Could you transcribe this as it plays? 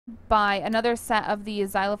buy another set of the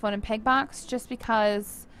xylophone and peg box just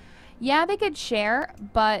because, yeah, they could share,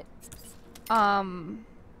 but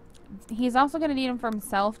he's also going to need them for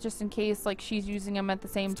himself just in case like she's using them at the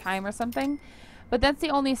same time or something. But that's the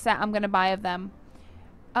only set I'm going to buy of them.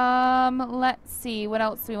 Let's see. What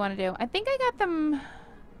else do we want to do? I think I got them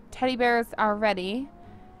teddy bears already.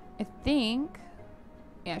 I think.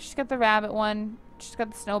 Yeah, she's got the rabbit one. She's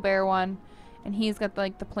got the snow bear one. And he's got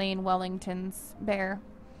like the plain Wellington's bear.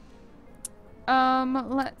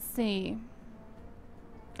 Let's see.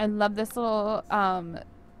 I love this little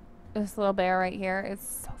bear right here.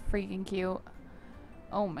 It's so freaking cute.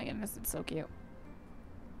 Oh my goodness, it's so cute.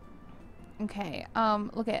 Okay,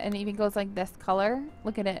 look at it, and it even goes like this color.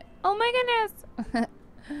 Look at it. Oh my goodness!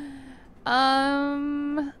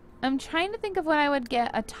 I'm trying to think of what I would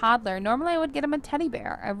get a toddler. Normally I would get him a teddy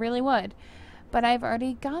bear. I really would. But I've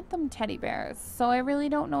already got them teddy bears, so I really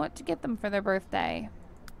don't know what to get them for their birthday.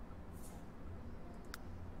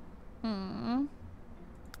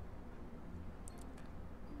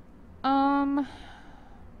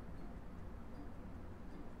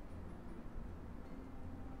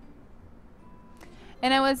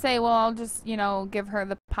 And I would say, well, I'll just, you know, give her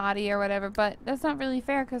the potty or whatever, but that's not really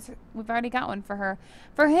fair because we've already got one for her.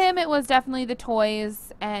 For him, it was definitely the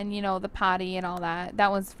toys and, you know, the potty and all that.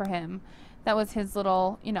 That was for him. That was his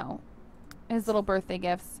little, you know, his little birthday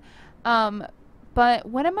gifts. But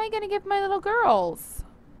what am I going to give my little girls?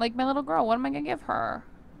 Like my little girl, what am I going to give her?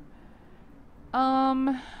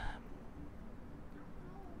 I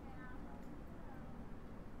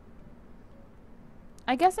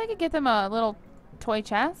guess I could get them a little toy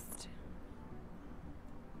chest.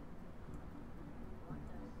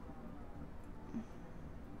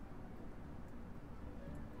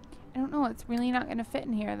 I don't know, it's really not going to fit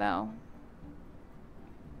in here though.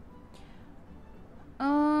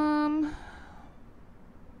 I'm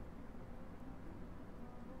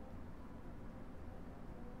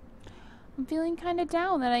feeling kind of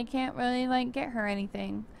down that I can't really like get her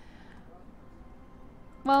anything.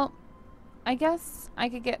 Well, I guess I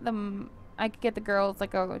could get them. I could get the girls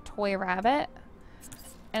like a toy rabbit,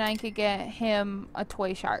 and I could get him a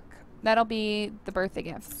toy shark. That'll be the birthday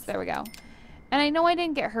gifts. There we go. And I know I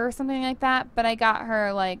didn't get her something like that, but I got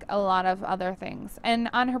her like a lot of other things. And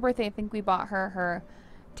on her birthday, I think we bought her her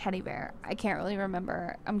teddy bear. I can't really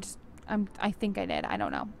remember. I think I did. I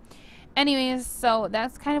don't know. Anyways, so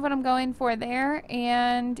that's kind of what I'm going for there.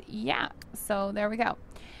 And yeah, so there we go. All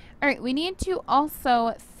right, we need to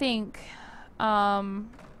also think, we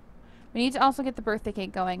need to also get the birthday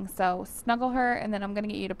cake going. So snuggle her, and then I'm going to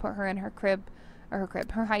get you to put her in her crib,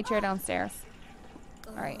 her high chair downstairs.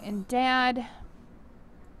 All right, and Dad,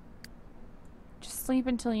 just sleep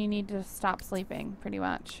until you need to stop sleeping, pretty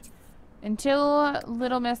much. Until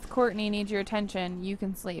little Miss Courtney needs your attention, you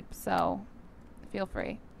can sleep, so feel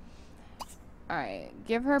free. Alright,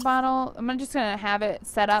 give her a bottle. I'm just going to have it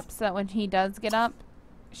set up so that when he does get up,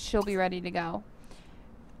 she'll be ready to go.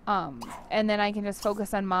 And then I can just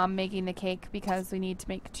focus on Mom making the cake because we need to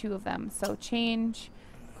make 2 of them. So change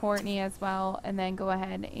Courtney as well, and then go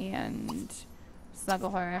ahead and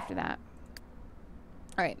snuggle her after that.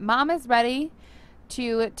 Alright, Mom is ready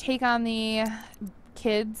to take on the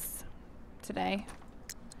kids today.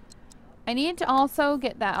 I need to also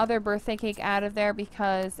get that other birthday cake out of there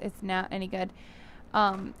because it's not any good.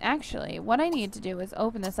 Actually, what I need to do is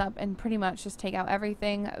open this up and pretty much just take out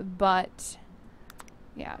everything but,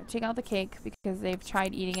 yeah, take out the cake because they've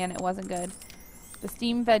tried eating it and it wasn't good. The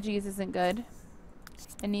steamed veggies isn't good,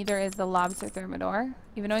 and neither is the lobster thermidor.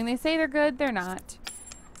 Even though they say they're good, they're not.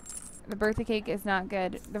 The birthday cake is not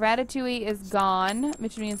good. The ratatouille is gone,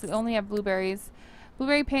 which means we only have blueberries.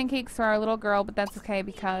 Blueberry pancakes for our little girl, but that's okay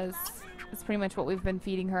because it's pretty much what we've been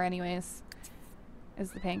feeding her anyways,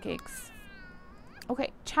 is the pancakes.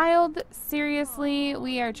 Okay, child, seriously,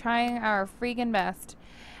 we are trying our freaking best.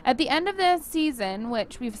 At the end of this season,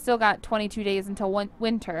 which we've still got 22 days until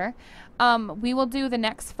winter, we will do the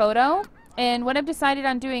next photo. And what I've decided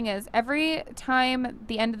on doing is every time at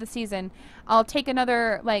the end of the season, I'll take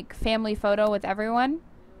another like family photo with everyone.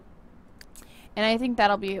 And I think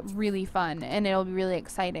that'll be really fun and it'll be really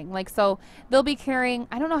exciting. Like, so they'll be carrying,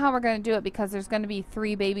 I don't know how we're going to do it because there's going to be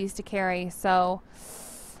 3 babies to carry. So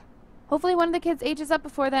hopefully one of the kids ages up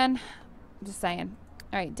before then. I'm just saying.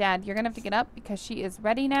 All right, Dad, you're going to have to get up because she is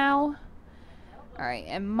ready now. All right,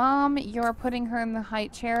 and Mom, you're putting her in the high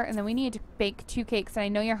chair, and then we need to bake 2 cakes. And I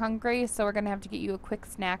know you're hungry, so we're going to have to get you a quick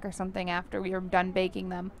snack or something after we are done baking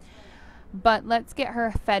them. But let's get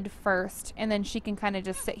her fed first, and then she can kind of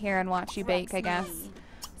just sit here and watch you bake, I guess.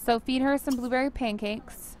 So feed her some blueberry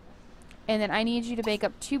pancakes. And then I need you to bake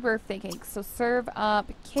up 2 birthday cakes. So serve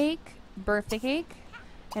up cake, birthday cake,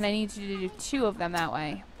 and I need you to do 2 of them that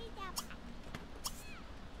way.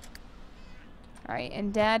 Alright,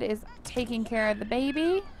 and Dad is taking care of the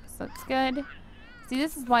baby, so that's good. See,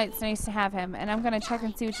 this is why it's nice to have him. And I'm going to check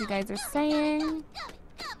and see what you guys are saying.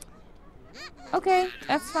 Okay,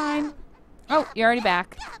 that's fine. Oh, you're already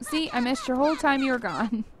back. See, I missed your whole time you were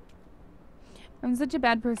gone. I'm such a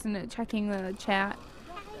bad person at checking the chat.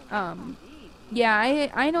 Yeah,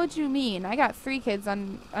 I know what you mean. I got 3 kids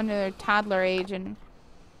under toddler age, and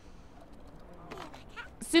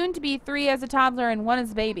soon to be 3 as a toddler and 1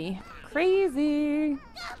 as a baby. Crazy.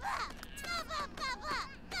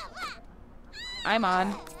 I'm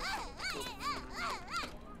on.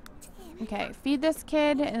 Okay, feed this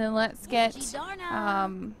kid, and then let's get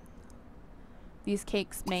these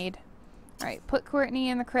cakes made. Alright, put Courtney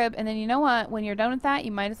in the crib, and then you know what? When you're done with that,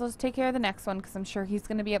 you might as well just take care of the next one, because I'm sure he's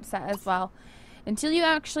going to be upset as well. Until you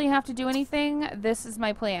actually have to do anything, this is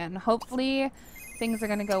my plan. Hopefully, things are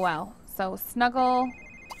going to go well. So, snuggle, and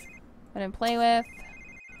then play with.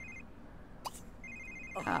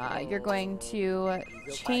 You're going to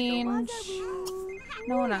change...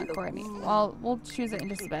 No, not Courtney. Well, we'll choose it in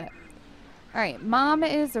just a bit. Alright, Mom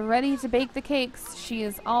is ready to bake the cakes. She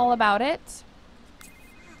is all about it.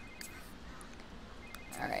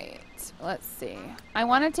 Alright, let's see. I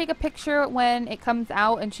want to take a picture when it comes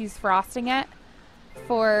out and she's frosting it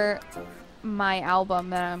for my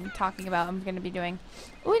album that I'm talking about I'm going to be doing.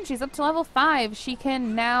 Ooh, and she's up to level 5. She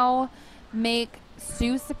can now make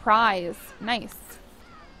Sue Surprise. Nice.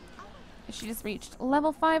 She just reached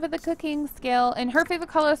level 5 of the cooking skill. And her favorite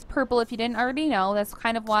color is purple, if you didn't already know. That's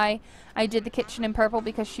kind of why I did the kitchen in purple,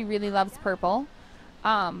 because she really loves purple.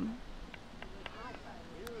 But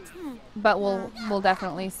we'll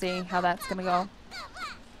definitely see how that's gonna go.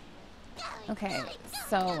 Okay,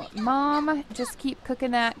 so Mom, just keep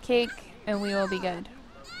cooking that cake and we will be good.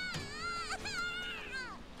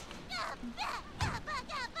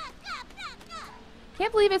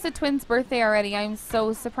 Can't believe it's a twin's birthday already. I'm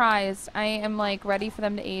so surprised. I am like ready for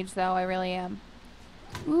them to age though. I really am.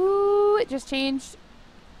 Ooh, it just changed.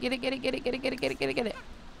 Get it, get it, get it, get it, get it, get it, get it, get it.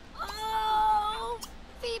 Oh,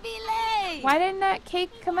 Phoebe Lay! Why didn't that cake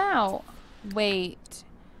come out? Wait.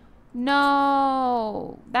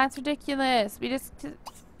 No. That's ridiculous. We just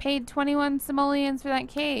paid 21 simoleons for that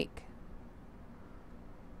cake.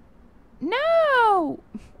 No!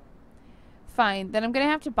 Fine. Then I'm going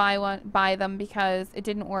to have to buy them because it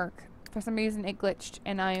didn't work. For some reason it glitched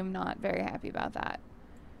and I am not very happy about that.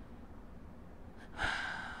 I'm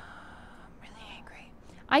really angry.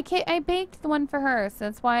 I baked the one for her, so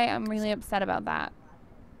that's why I'm really upset about that.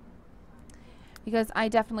 Because I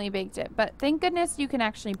definitely baked it. But thank goodness you can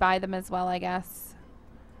actually buy them as well, I guess.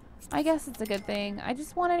 I guess it's a good thing. I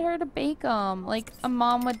just wanted her to bake them. Like a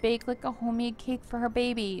mom would bake like a homemade cake for her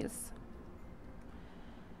babies.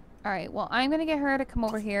 Alright, well I'm going to get her to come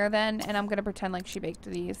over here then. And I'm going to pretend like she baked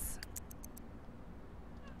these.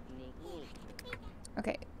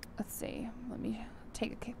 Okay, let's see. Let me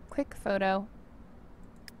take a quick photo.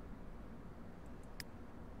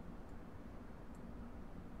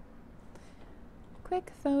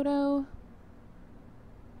 Quick photo.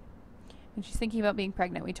 And she's thinking about being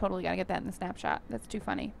pregnant. We totally gotta get that in the snapshot. That's too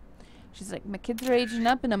funny. She's like, my kids are aging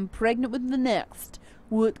up and I'm pregnant with the next.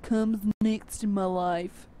 What comes next in my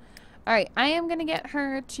life? Alright, I am gonna get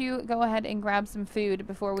her to go ahead and grab some food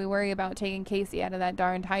before we worry about taking Casey out of that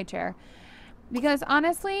darned high chair. Because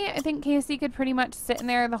honestly, I think Casey could pretty much sit in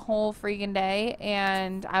there the whole freaking day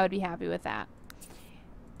and I would be happy with that.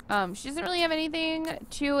 She doesn't really have anything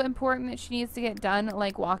too important that she needs to get done,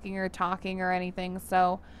 like walking or talking or anything,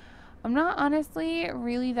 so I'm not honestly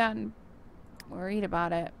really that worried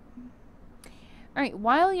about it. Alright,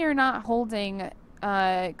 while you're not holding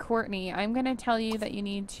Courtney, I'm going to tell you that you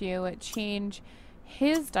need to change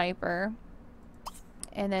his diaper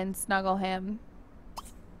and then snuggle him.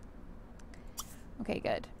 Okay,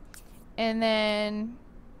 good. And then...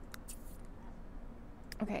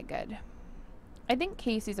 Okay, good. I think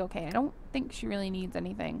Casey's okay. I don't think she really needs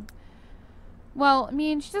anything. Well, I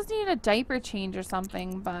mean, she does need a diaper change or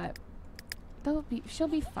something, but she'll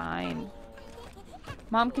be fine.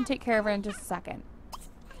 Mom can take care of her in just a second.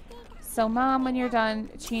 So, Mom, when you're done,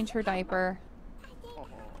 change her diaper.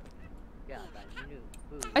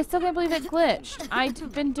 I still can't believe it glitched.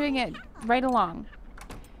 I've been doing it right along.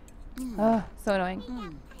 Ugh, so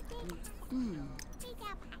annoying.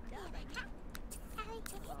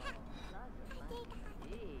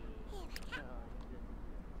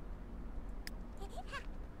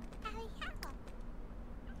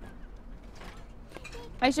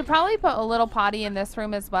 I should probably put a little potty in this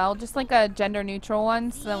room as well, just like a gender neutral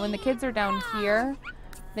one, so that when the kids are down here,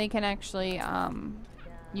 they can actually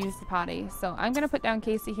use the potty. So I'm gonna put down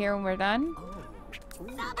Casey here when we're done.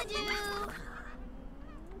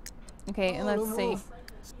 Okay, and let's see.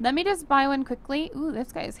 Let me just buy one quickly. Ooh,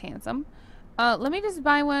 this guy is handsome. Let me just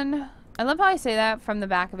buy one. I love how I say that from the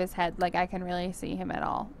back of his head, like I can really see him at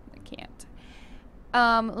all. I can't.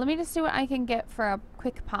 Let me just see what I can get for a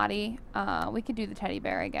quick potty. We could do the teddy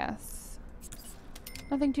bear, I guess.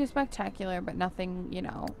 Nothing too spectacular, but nothing, you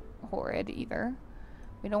know, horrid either.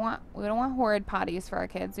 We don't want horrid potties for our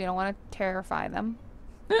kids. We don't want to terrify them.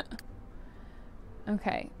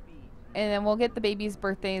 Okay. And then we'll get the baby's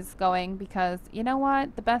birthdays going because, you know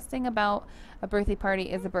what? The best thing about a birthday party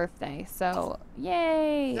is a birthday. So,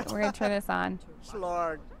 yay! We're going to turn this on.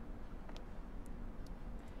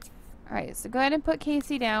 Alright, so go ahead and put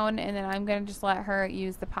Casey down, and then I'm going to just let her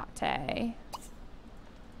use the potty.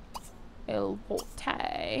 El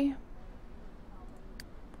potty.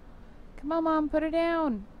 Come on, Mom, put her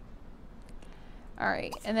down.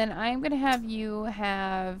 Alright, and then I'm going to have you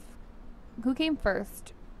have... Who came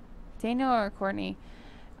first? Daniel or Courtney?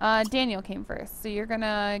 Daniel came first, so you're going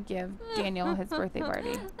to give Daniel his birthday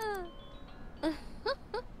party.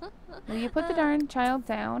 Will you put the darn child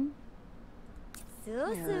down?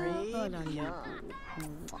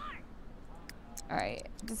 Alright,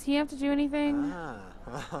 does he have to do anything?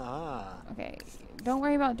 Okay, don't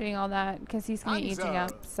worry about doing all that because he's going to be aging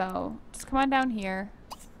up, so just come on down here.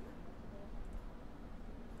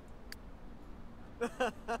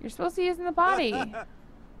 You're supposed to use in the potty.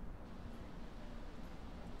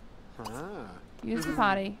 Use the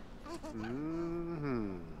potty.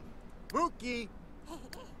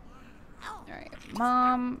 Alright,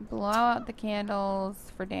 Mom, blow out the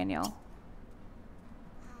candles for Daniel.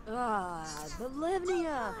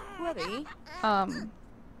 Bolivia, ready?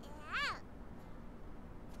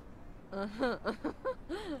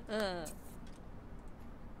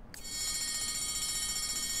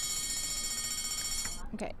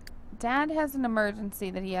 Okay, Dad has an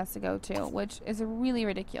emergency that he has to go to, which is really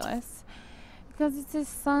ridiculous. Because it's his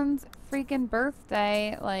son's freaking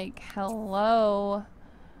birthday. Like, hello.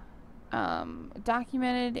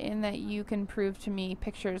 Documented in that you can prove to me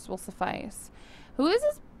pictures will suffice. Who is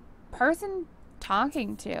this person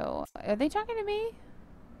talking to? Are they talking to me?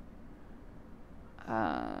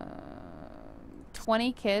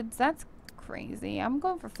 20 kids? That's crazy. I'm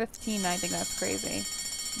going for 15. I think that's crazy.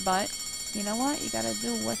 But, you know what? You gotta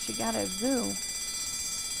do what you gotta do.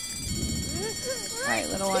 Alright,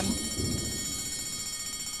 little one.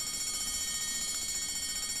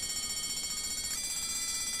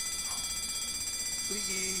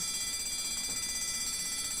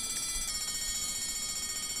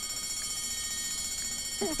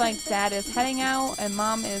 Looks like Dad is heading out and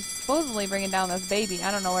Mom is supposedly bringing down this baby.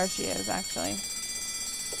 I don't know where she is, actually.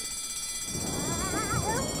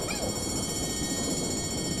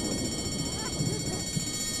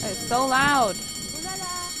 It's so loud.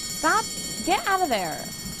 Stop. Get out of there.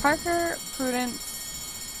 Parker,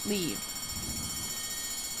 Prudence, leave.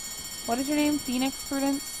 What is your name? Phoenix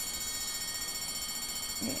Prudence?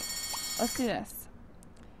 Okay, let's do this.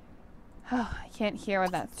 Oh, I can't hear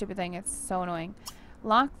with that stupid thing. It's so annoying.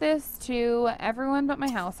 Lock this to everyone but my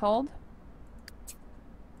household.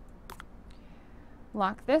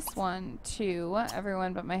 Lock this one to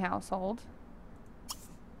everyone but my household.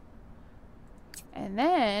 And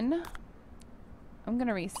then I'm going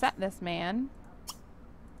to reset this man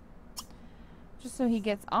just so he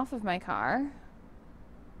gets off of my car.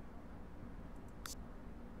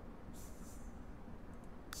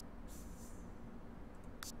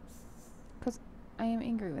 Because I am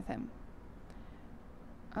angry with him.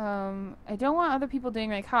 I don't want other people doing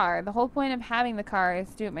my car. The whole point of having the car is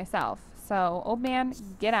to do it myself. So, old man,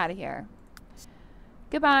 get out of here.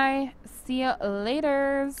 Goodbye. See ya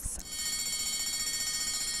laters.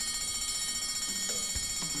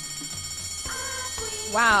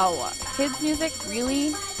 Wow. Kids music?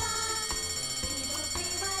 Really?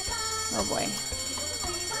 Oh boy.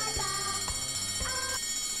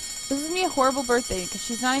 This is me a horrible birthday because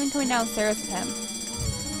she's not even coming downstairs with him.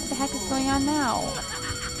 What the heck is going on now?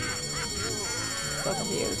 So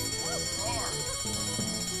confused.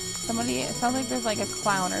 Somebody, it sounds like there's like a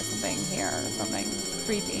clown or something here or something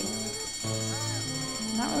creepy.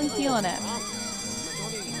 I'm not really feeling it.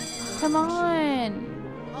 Come on!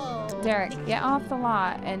 Derek, get off the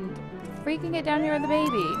lot and freaking get down here with the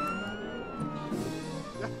baby.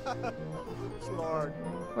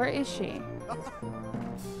 Where is she?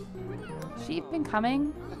 Is she even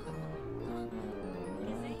coming?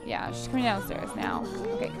 Yeah, she's coming downstairs now.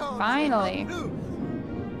 Okay, finally.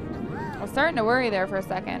 I was starting to worry there for a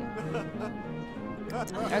second.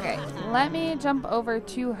 Okay, let me jump over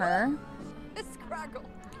to her.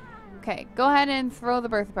 Okay, go ahead and throw the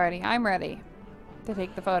birthday party. I'm ready to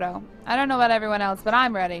take the photo. I don't know about everyone else, but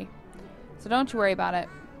I'm ready. So don't you worry about it.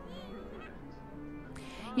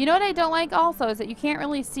 You know what I don't like also is that you can't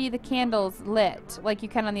really see the candles lit like you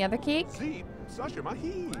can on the other cake.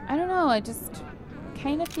 I don't know, I just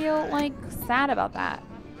kind of feel like sad about that.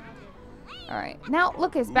 Alright, now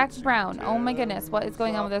look, it's back to brown. Oh my goodness, what is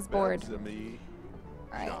going on with this board?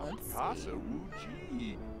 Alright, let's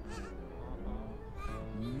see.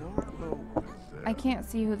 I can't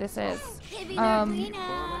see who this is. Oh,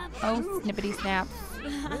 snippity snap.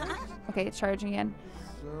 Okay, it's charging again.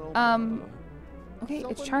 Okay,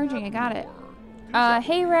 it's charging. I got it.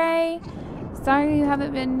 Hey, Ray. Sorry you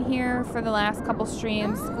haven't been here for the last couple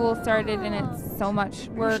streams. School started and it's so much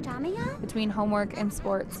work between homework and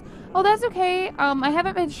sports. Oh, that's okay. I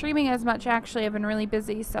haven't been streaming as much, actually. I've been really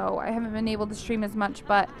busy, so I haven't been able to stream as much,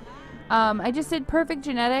 but I just did Perfect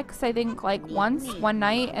Genetics, I think, like one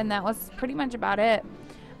night, and that was pretty much about it.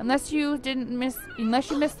 Unless you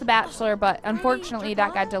missed The Bachelor, but unfortunately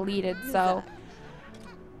that got deleted, so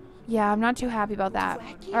yeah, I'm not too happy about that.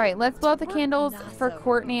 Alright, let's blow out the candles for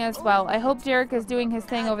Courtney as well. I hope Derek is doing his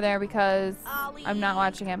thing over there because I'm not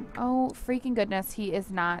watching him. Oh, freaking goodness, he is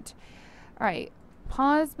not. Alright,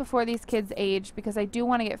 pause before these kids age because I do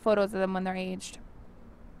want to get photos of them when they're aged.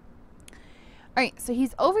 Alright, so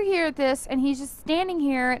he's over here at this and he's just standing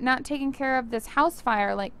here not taking care of this house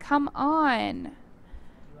fire. Like, come on.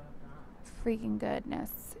 Freaking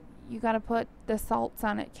goodness. You gotta put the salts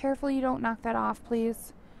on it. Carefully you don't knock that off,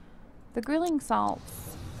 please. The grilling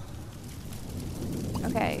salts.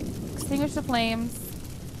 Okay, extinguish the flames.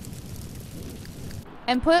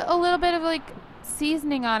 And put a little bit of like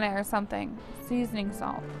seasoning on it or something. Seasoning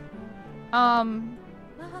salt.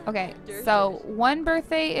 Okay, so one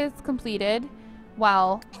birthday is completed.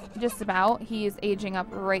 Well, just about. He's aging up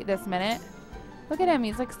right this minute. Look at him,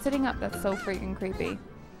 he's like sitting up. That's so freaking creepy.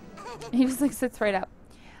 He just like sits right up.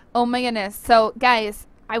 Oh my goodness. So guys,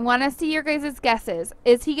 I want to see your guys' guesses.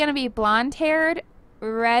 Is he going to be blonde-haired,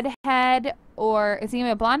 redhead, or is he going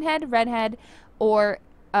to be a blonde head, redhead, or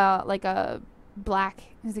like a black?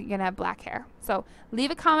 Is he going to have black hair? So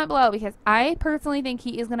leave a comment below because I personally think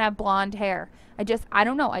he is going to have blonde hair. I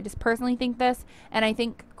don't know. I just personally think this, and I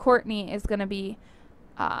think Courtney is going to be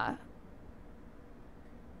a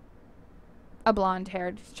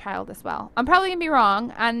blonde-haired child as well. I'm probably going to be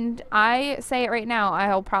wrong, and I say it right now.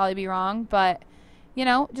 I'll probably be wrong, but you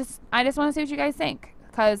know, I just want to see what you guys think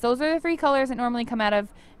because those are the three colors that normally come out of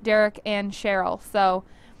Derek and Cheryl. So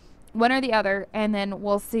one or the other, and then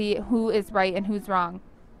we'll see who is right and who's wrong.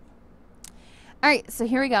 Alright, so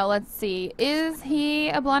here we go. Let's see. Is he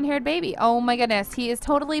a blonde-haired baby? Oh my goodness. He is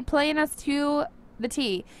totally playing us to the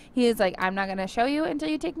T. He is like, I'm not going to show you until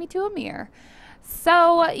you take me to a mirror.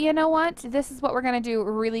 So, you know what? This is what we're going to do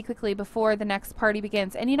really quickly before the next party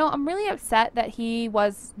begins. And, you know, I'm really upset that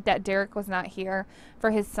Derek was not here for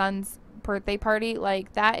his son's birthday party.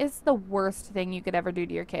 Like, that is the worst thing you could ever do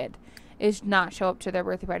to your kid, is not show up to their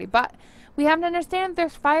birthday party. But we have to understand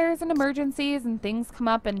there's fires and emergencies and things come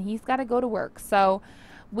up and he's got to go to work. So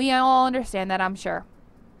we all understand that, I'm sure.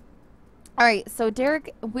 All right, so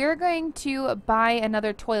Derek, we're going to buy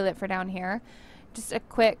another toilet for down here. Just a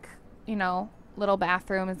quick, you know, little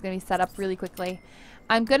bathroom is going to be set up really quickly.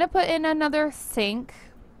 I'm going to put in another sink,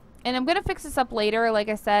 and I'm going to fix this up later. Like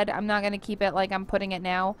I said, I'm not going to keep it like I'm putting it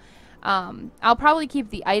now. I'll probably keep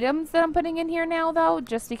the items that I'm putting in here now, though,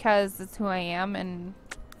 just because it's who I am, and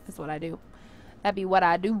it's what I do. That'd be what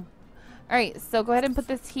I do. Alright, so go ahead and put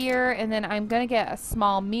this here, and then I'm going to get a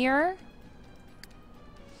small mirror.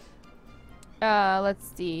 Let's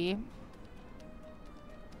see.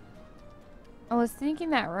 I was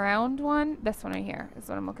thinking that round one. This one right here is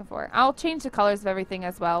what I'm looking for. I'll change the colors of everything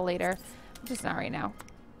as well later. Just not right now.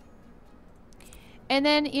 And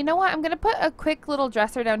then, you know what? I'm going to put a quick little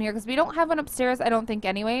dresser down here because we don't have one upstairs, I don't think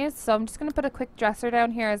anyways. So I'm just going to put a quick dresser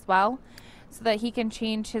down here as well so that he can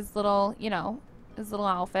change his little, you know, his little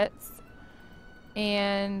outfits.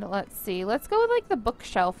 And let's see. Let's go with like the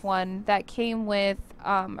bookshelf one that came with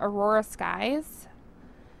Aurora Skies.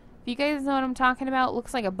 If you guys know what I'm talking about, it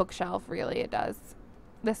looks like a bookshelf, really, it does.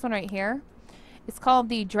 This one right here. It's called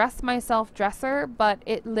the Dress Myself Dresser, but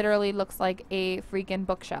it literally looks like a freaking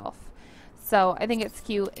bookshelf. So I think it's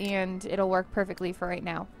cute, and it'll work perfectly for right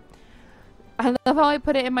now. I love how I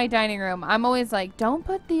put it in my dining room. I'm always like, don't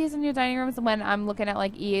put these in your dining rooms when I'm looking at,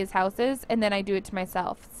 like, EA's houses, and then I do it to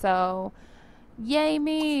myself. So, yay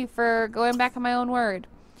me for going back on my own word.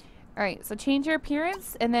 Alright, so change your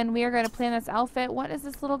appearance, and then we are going to plan this outfit. What is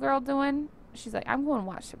this little girl doing? She's like, I'm going to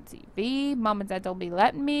watch some TV. Mom and Dad don't be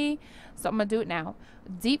letting me, so I'm going to do it now.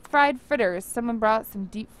 Deep fried fritters. Someone brought some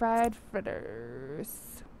deep fried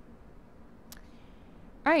fritters.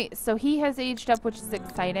 Alright, so he has aged up, which is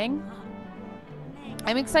exciting.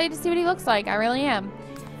 I'm excited to see what he looks like. I really am.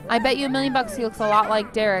 I bet you $1,000,000 he looks a lot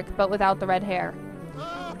like Derek, but without the red hair.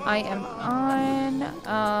 I am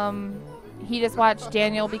on. He just watched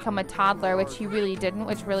Daniel become a toddler, which he really didn't,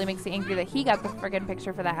 which really makes me angry that he got the friggin'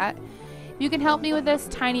 picture for that. You can help me with this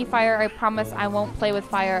tiny fire. I promise I won't play with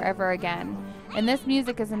fire ever again. And this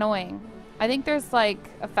music is annoying. I think there's like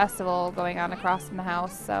a festival going on across from the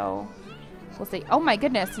house, so we'll see. Oh my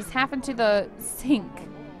goodness, he's half into the sink.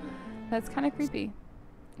 That's kind of creepy.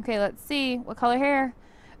 Okay, let's see. What color hair?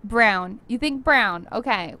 Brown. You think brown?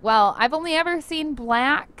 Okay. Well, I've only ever seen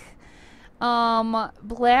black,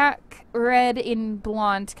 black, red, and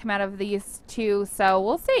blonde come out of these two, so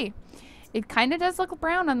we'll see. It kind of does look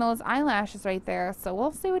brown on those eyelashes right there, so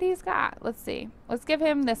we'll see what he's got. Let's see. Let's give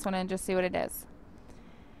him this one and just see what it is.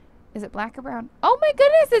 Is it black or brown? Oh my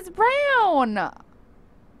goodness, it's brown!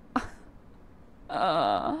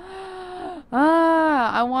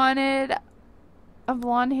 I wanted a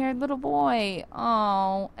blonde-haired little boy.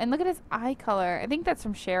 Oh, and look at his eye color. I think that's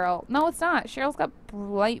from Cheryl. No, it's not. Cheryl's got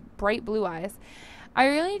bright blue eyes. I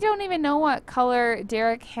really don't even know what color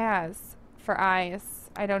Derek has for eyes.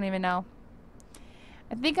 I don't even know.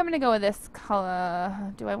 I think I'm going to go with this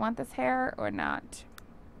color. Do I want this hair or not?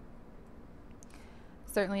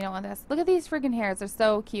 Certainly don't want this. Look at these friggin' hairs. They're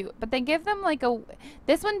so cute. But they give them like a...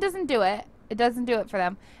 This one doesn't do it. It doesn't do it for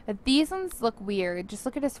them. But these ones look weird. Just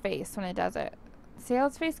look at his face when it does it. See how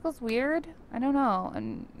his face goes weird? I don't know.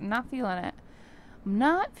 I'm not feeling it. I'm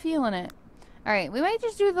not feeling it. Alright, we might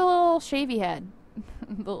just do the little shavy head.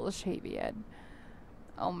 The little shavy head.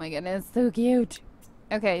 Oh my goodness, so cute.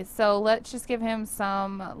 Okay, so let's just give him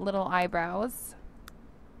some little eyebrows.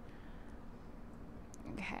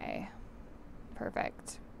 Okay.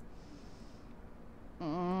 Perfect.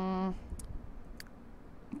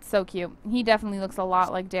 So cute. He definitely looks a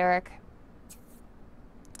lot like Derek.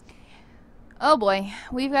 Oh boy,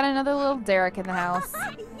 we've got another little Derek in the house.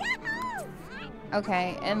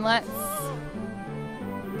 Okay, and let's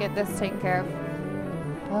get this taken care of.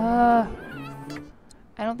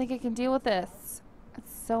 I don't think I can deal with this.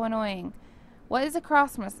 It's so annoying. What is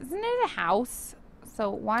across from us? Isn't it a house? So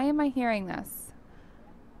why am I hearing this?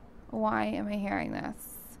 Why am I hearing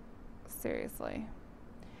this? Seriously.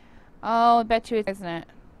 Oh, I bet you it isn't it?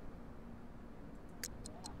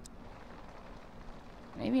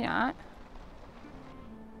 Maybe not.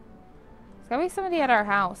 There's gotta be somebody at our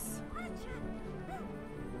house.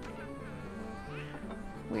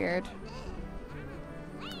 Weird.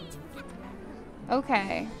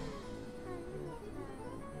 Okay.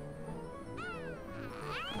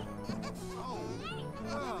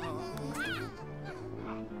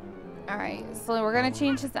 Alright, so we're gonna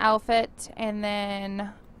change his outfit and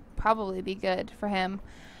then probably be good for him.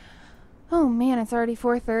 Oh man, it's already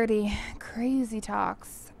 4:30. Crazy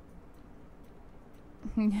talks.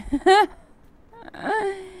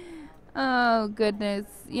 Oh goodness.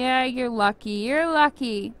 Yeah, you're lucky. You're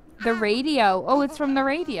lucky. The radio. Oh, it's from the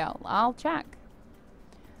radio. I'll check.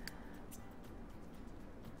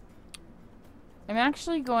 I'm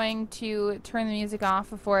actually going to turn the music off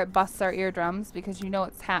before it busts our eardrums because you know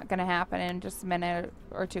it's gonna happen in just a minute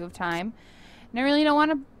or two of time. And I really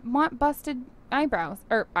don't want busted eyebrows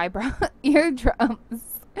or eardrums.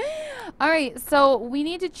 Alright, so we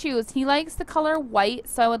need to choose. He likes the color white,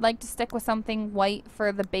 so I would like to stick with something white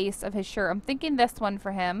for the base of his shirt. I'm thinking this one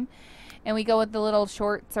for him. And we go with the little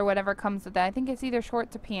shorts or whatever comes with that. I think it's either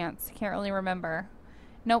shorts or pants. I can't really remember.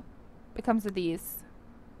 Nope. It comes with these.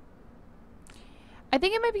 I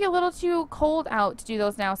think it might be a little too cold out to do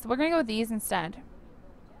those now, so we're going to go with these instead.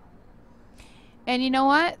 And you know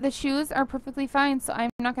what? The shoes are perfectly fine, so I'm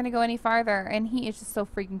not going to go any farther. And he is just so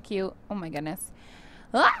freaking cute. Oh my goodness.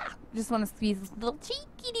 Ah! Just want to squeeze his little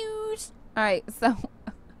cheeky dudes. Alright, so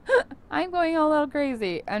I'm going a little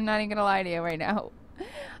crazy. I'm not even going to lie to you right now.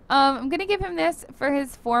 I'm going to give him this for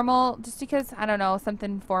his formal, just because, I don't know,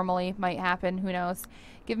 something formally might happen. Who knows?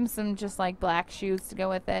 Give him some just like black shoes to go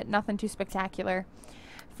with it. Nothing too spectacular.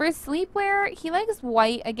 For his sleepwear, he likes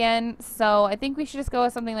white again, so I think we should just go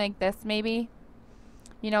with something like this maybe.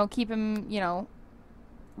 You know, keep him, you know,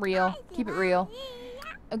 real. Keep it real.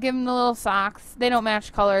 I'll give him the little socks. They don't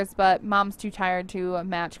match colors, but Mom's too tired to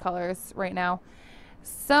match colors right now.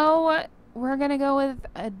 So we're going to go with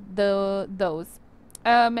those.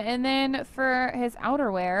 And then for his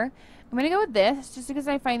outerwear, I'm going to go with this just because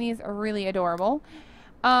I find these really adorable.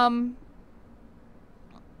 Yeah,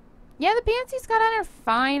 the pants he's got on are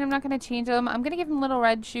fine. I'm not going to change them. I'm going to give him little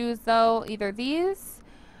red shoes, though. Either these,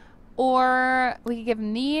 or we could give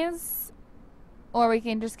him these, or we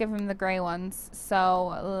can just give him the gray ones.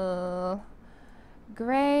 So,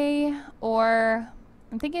 gray, or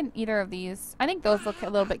I'm thinking either of these. I think those look a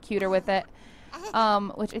little bit cuter with it,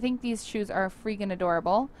 which I think these shoes are freaking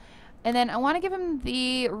adorable. And then I want to give him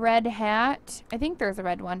the red hat. I think there's a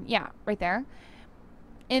red one. Yeah, right there.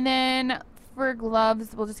 And then for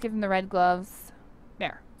gloves, we'll just give him the red gloves.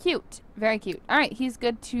 There. Cute. Very cute. Alright, he's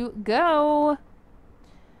good to go.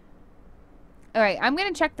 Alright, I'm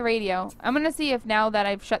going to check the radio. I'm going to see if now that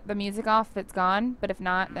I've shut the music off, it's gone. But if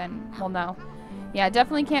not, then we'll know. Yeah, it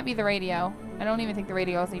definitely can't be the radio. I don't even think the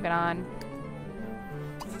radio is even on.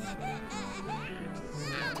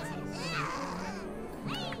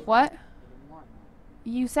 What?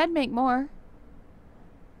 You said make more.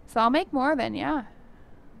 So I'll make more then, yeah.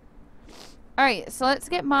 Alright, so let's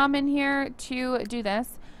get Mom in here to do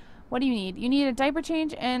this. What do you need? You need a diaper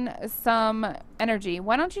change and some energy.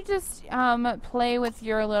 Why don't you just play with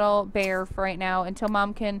your little bear for right now until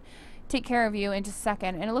Mom can take care of you in just a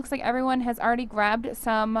second. And it looks like everyone has already grabbed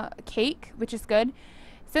some cake, which is good.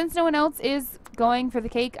 Since no one else is going for the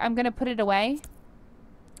cake, I'm going to put it away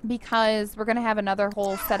because we're going to have another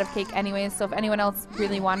whole set of cake anyways. So if anyone else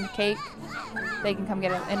really wanted cake, they can come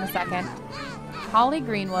get it in a second. Holly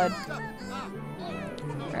Greenwood.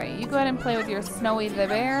 Alright, you go ahead and play with your Snowy the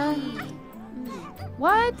Bear.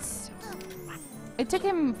 What? It took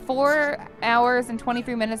him 4 hours and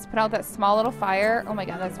 23 minutes to put out that small little fire. Oh my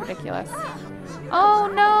god, that's ridiculous. Oh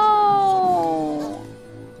no!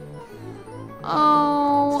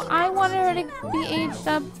 Oh, I wanted her to be aged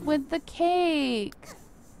up with the cake.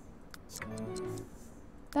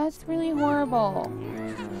 That's really horrible.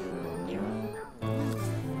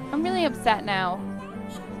 I'm really upset now.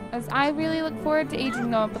 As I really look forward to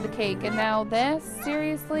aging them up with the cake, and now this?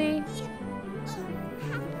 Seriously?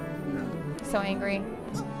 So angry.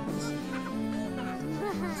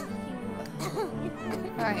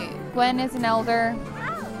 Alright, Gwen is an elder.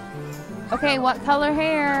 Okay, what color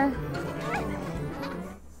hair?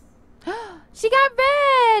 She got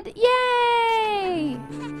red! Yay!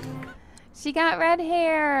 She got red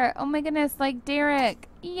hair. Oh my goodness, like Derek.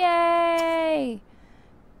 Yay!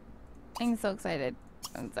 I'm so excited.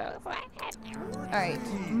 I'm so excited. Alright,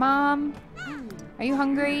 Mom. Are you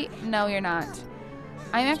hungry? No, you're not.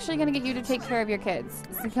 I'm actually going to get you to take care of your kids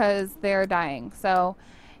because they're dying. So,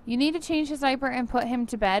 you need to change his diaper and put him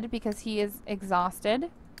to bed because he is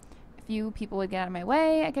exhausted. If you people would get out of my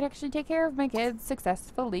way, I could actually take care of my kids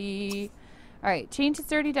successfully. Alright, change his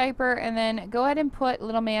dirty diaper and then go ahead and put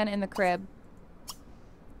little man in the crib.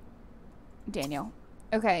 Daniel.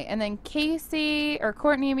 Okay, and then Casey, or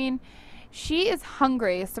Courtney, I mean, she is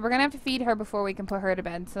hungry, so we're going to have to feed her before we can put her to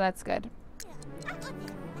bed, so that's good.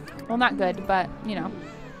 Well, not good, but, you know,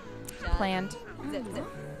 planned. You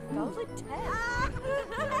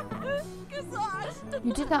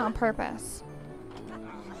did that on purpose.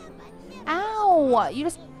 Ow! You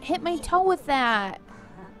just hit my toe with that.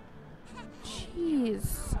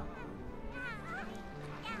 Jeez.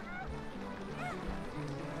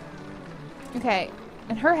 Okay,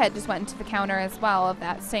 and her head just went into the counter as well of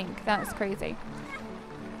that sink. That was crazy.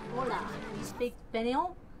 Hola, you speak Spanish?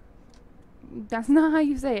 That's not how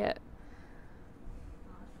you say it.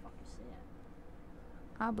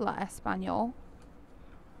 Habla español.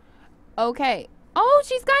 Okay. Oh,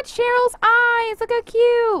 she's got Cheryl's eyes. Look how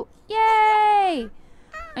cute. Yay!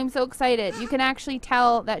 I'm so excited. You can actually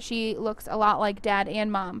tell that she looks a lot like Dad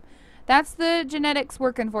and Mom. That's the genetics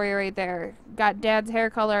working for you right there. Got Dad's hair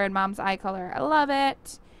color and Mom's eye color. I love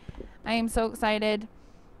it. I am so excited.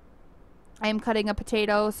 I am cutting a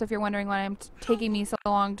potato, so if you're wondering why I'm taking me so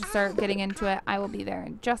long to start getting into it, I will be there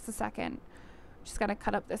in just a second. Just gotta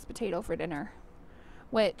cut up this potato for dinner.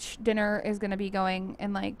 Which, dinner is gonna be going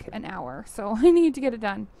in like an hour, so I need to get it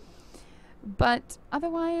done. But,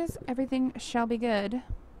 otherwise, everything shall be good.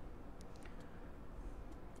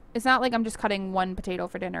 It's not like I'm just cutting one potato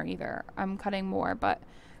for dinner either. I'm cutting more, but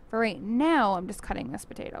for right now, I'm just cutting this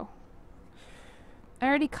potato. I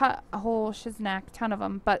already cut a whole shiznak, ton of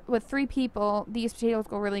them, but with 3 people, these potatoes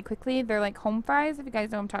go really quickly. They're like home fries, if you guys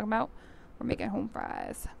know what I'm talking about. We're making home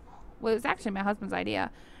fries. Well, it was actually my husband's idea.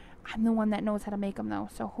 I'm the one that knows how to make them, though,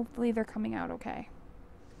 so hopefully they're coming out okay.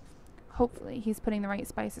 Hopefully. He's putting the right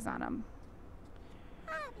spices on them.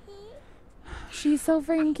 She's so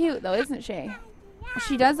freaking cute, though, isn't she?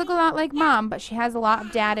 She does look a lot like Mom, but she has a lot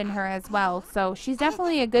of Dad in her as well, so she's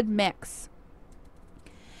definitely a good mix.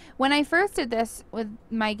 When I first did this with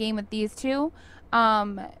my game with these two,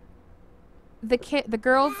 the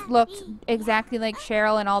girls looked exactly like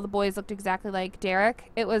Cheryl and all the boys looked exactly like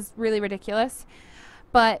Derek. It was really ridiculous.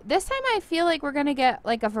 But this time I feel like we're going to get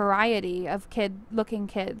like a variety of kid-looking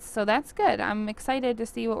kids. So that's good. I'm excited to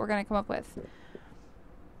see what we're going to come up with.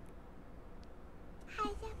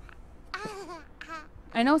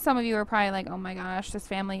 I know some of you are probably like, oh my gosh, this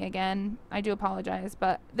family again. I do apologize,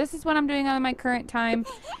 but this is what I'm doing on my current time.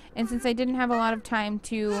 And since I didn't have a lot of time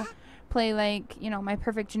to play like, you know, my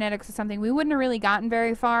perfect genetics or something, we wouldn't have really gotten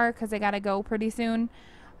very far because I got to go pretty soon.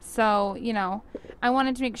 So, you know, I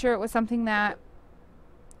wanted to make sure it was something that,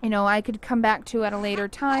 you know, I could come back to at a later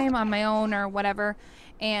time on my own or whatever.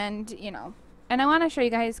 And, you know, and I want to show you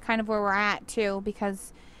guys kind of where we're at too,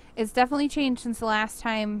 because it's definitely changed since the last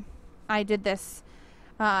time I did this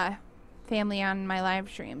family on my live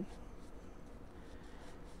stream.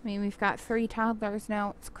 I mean, we've got 3 toddlers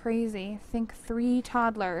now. It's crazy. Think 3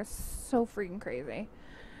 toddlers. So freaking crazy.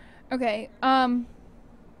 Okay, so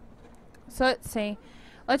let's see.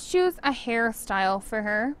 Let's choose a hairstyle for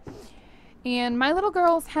her. And my little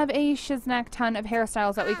girls have a shiznak ton of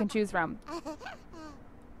hairstyles that we can choose from.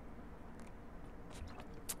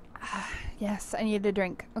 Yes, I need a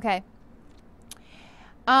drink. Okay.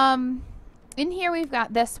 In here we've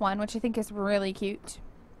got this one, which I think is really cute.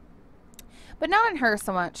 But not on her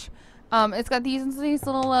so much. It's got these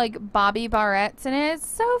little like bobby barrettes in it. It's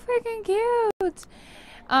so freaking cute.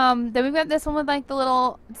 Then we've got this one with like the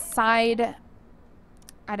little side,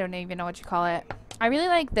 I don't even know what you call it. I really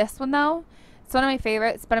like this one though. It's one of my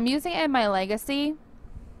favorites, but I'm using it in my legacy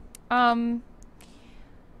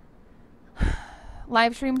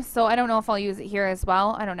live stream, so I don't know if I'll use it here as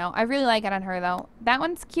well. I don't know. I really like it on her though. That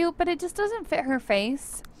one's cute, but it just doesn't fit her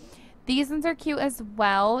face. These ones are cute as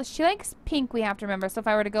well. She likes pink, we have to remember. So if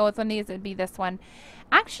I were to go with one of these, it would be this one.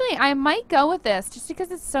 Actually, I might go with this just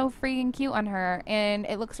because it's so freaking cute on her and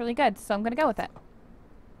it looks really good. So I'm going to go with it.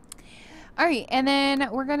 Alright, and then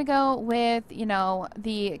we're going to go with, you know,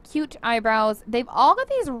 the cute eyebrows. They've all got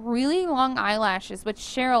these really long eyelashes, which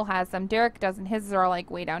Cheryl has them. Derek doesn't. His are like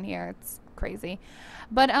way down here. It's crazy.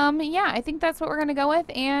 But, yeah, I think that's what we're going to go with,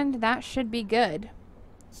 and that should be good.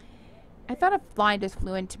 I thought a fly just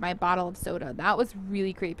flew into my bottle of soda. That was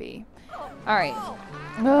really creepy. Alright.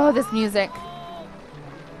 Oh, this music.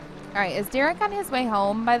 Alright, is Derek on his way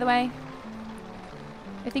home, by the way?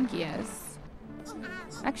 I think he is.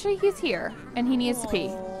 Actually, he's here, and he needs to pee.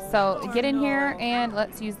 So, get in here, and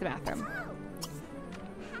let's use the bathroom.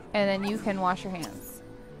 And then you can wash your hands.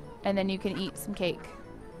 And then you can eat some cake.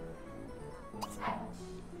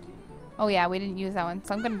 Oh yeah, we didn't use that one,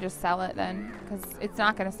 so I'm going to just sell it then, because it's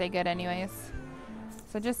not going to stay good anyways.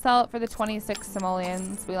 So just sell it for the 26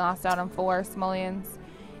 simoleons. We lost out on 4 simoleons.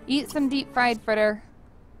 Eat some deep fried fritter.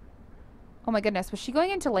 Oh my goodness, was she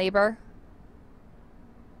going into labor?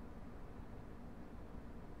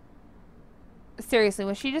 Seriously,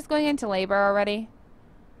 was she just going into labor already?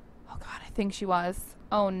 Oh god, I think she was.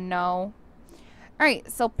 Oh no.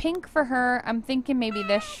 Alright, so pink for her. I'm thinking maybe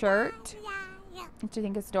this shirt, which I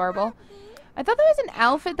think is adorable. I thought there was an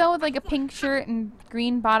outfit though with like a pink shirt and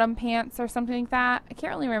green bottom pants or something like that. I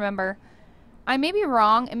can't really remember. I may be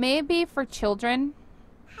wrong. It may be for children.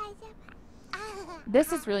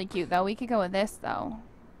 This is really cute though. We could go with this though.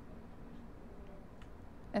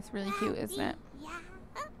 That's really cute, isn't it?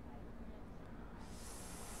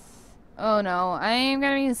 Oh no, I am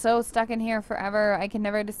gonna be so stuck in here forever. I can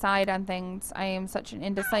never decide on things. I am such an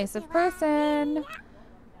indecisive person.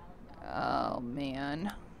 Oh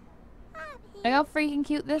man. Look how freaking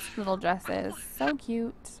cute this little dress is. So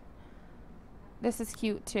cute. This is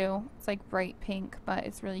cute too. It's like bright pink, but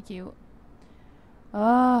it's really cute.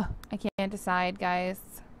 Oh, I can't decide, guys.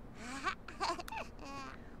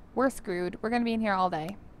 We're screwed. We're gonna be in here all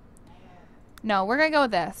day. No, we're gonna go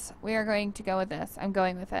with this. We are going to go with this. I'm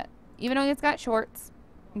going with it. Even though it's got shorts,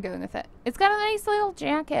 I'm going with it. It's got a nice little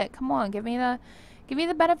jacket. Come on, give me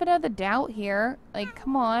the benefit of the doubt here. Like,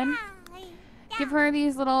 come on. Give her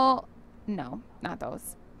these little... No, not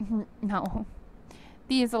those. No.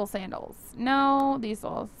 These little sandals. No, these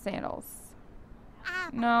little sandals.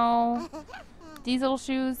 No. These little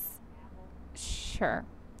shoes. Sure.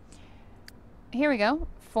 Here we go.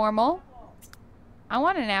 Formal. I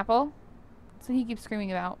want an apple. That's what he keeps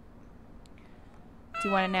screaming about. Do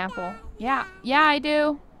you want an apple? Yeah. Yeah, I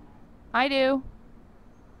do. I do.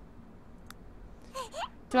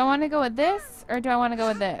 Do I want to go with this or do I want to go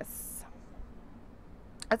with this?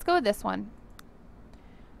 Let's go with this one.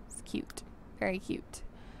 It's cute. Very cute.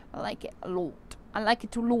 I like it a lot. I like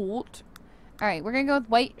it a lot. Alright, we're going to go with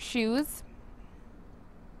white shoes.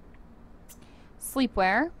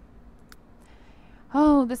 Sleepwear.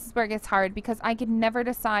 Oh, Oh, this is where it gets hard because I could never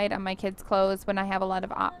decide on my kids' clothes when I have a lot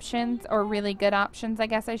of options, or really good options, I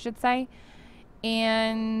guess I should say.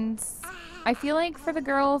 And I feel like for the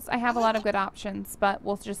girls, I have a lot of good options, but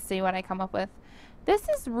we'll just see what I come up with. This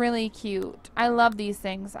is really cute. I love these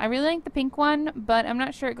things. I really like the pink one, but I'm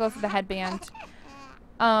not sure it goes with the headband.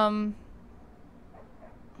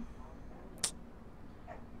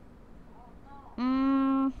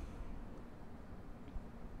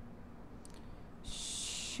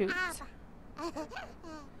 Shoot.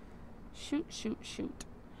 Shoot.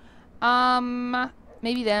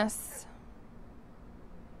 Maybe this.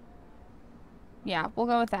 Yeah, we'll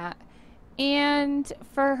go with that. And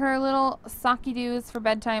for her little socky doos for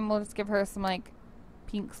bedtime, we'll just give her some, like,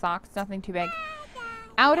 pink socks. Nothing too big.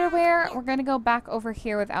 Outerwear, we're going to go back over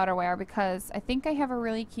here with outerwear because I think I have a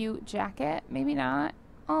really cute jacket. Maybe not.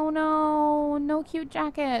 Oh, no. No cute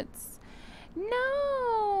jackets.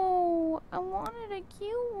 No. I wanted a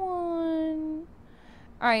cute one.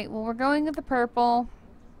 Alright, well, we're going with the purple.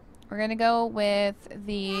 We're going to go with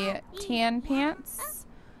the tan pants.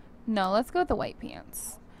 No, let's go with the white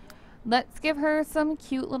pants. Let's give her some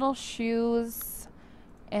cute little shoes.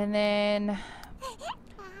 And then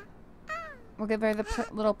we'll give her the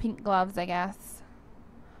little pink gloves, I guess.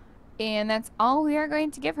 And that's all we are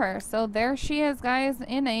going to give her. So there she is, guys,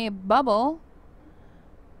 in a bubble.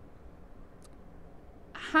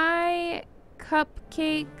 Hi,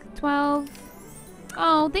 Cupcake 12.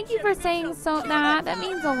 Oh, thank you for saying so that. That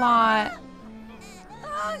means a lot.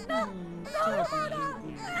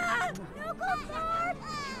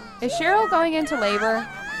 Is Cheryl going into labor?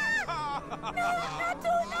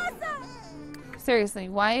 Seriously,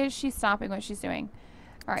 why is she stopping what she's doing?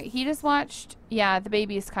 Alright, he just watched. Yeah, the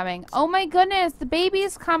baby's coming. Oh my goodness, the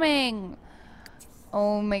baby's coming.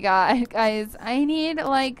 Oh my god, guys. I need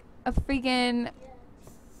like a freaking...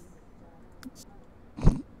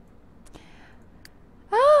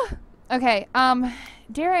 Okay,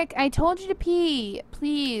 Derek, I told you to pee.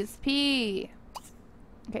 Please, pee.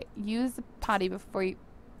 Okay, use the potty before you...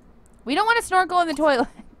 We don't want to snorkel in the toilet.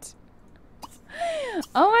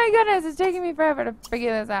 Oh my goodness, it's taking me forever to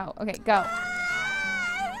figure this out. Okay, go.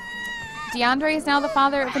 DeAndre is now the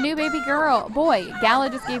father of a new baby girl. Boy, Gala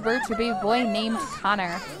just gave birth to a baby boy named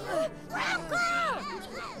Connor.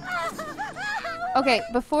 Okay,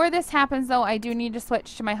 before this happens though, I do need to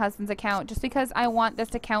switch to my husband's account just because I want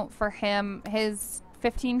this account for him, his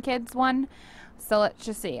 15 kids one. So let's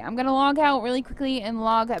just see. I'm going to log out really quickly and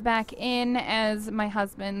log back in as my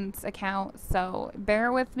husband's account. So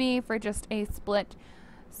bear with me for just a split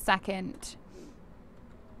second.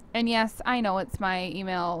 And yes, I know it's my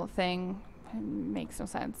email thing. It makes no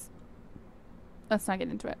sense. Let's not get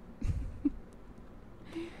into it.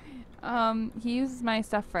 He uses my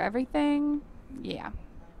stuff for everything. Yeah.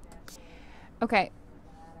 Okay.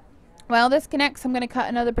 While this connects, I'm going to cut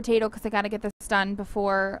another potato because I got to get this done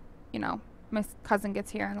before, you know, my cousin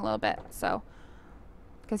gets here in a little bit. So,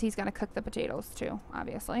 because he's got to cook the potatoes too,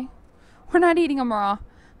 obviously. We're not eating them raw.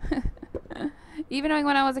 Even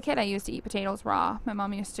when I was a kid, I used to eat potatoes raw. My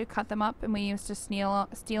mom used to cut them up, and we used to steal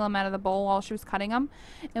them out of the bowl while she was cutting them.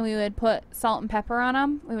 And we would put salt and pepper on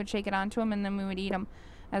them. We would shake it onto them, and then we would eat them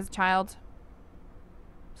as a child.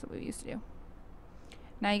 That's what we used to do.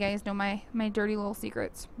 Now you guys know my dirty little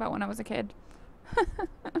secrets about when I was a kid.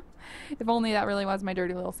 If only that really was my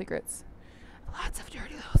dirty little secrets. Lots of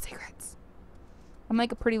dirty little secrets. I'm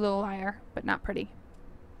like a pretty little liar, but not pretty.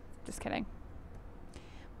 Just kidding.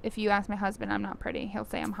 If you ask my husband, I'm not pretty. He'll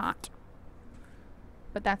say I'm hot.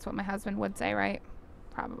 But that's what my husband would say, right?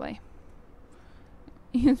 Probably.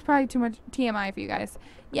 It's probably too much TMI for you guys.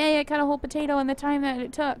 Yay, I cut a whole potato in the time that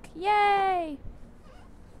it took. Yay!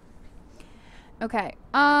 Okay,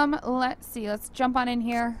 let's see. Let's jump on in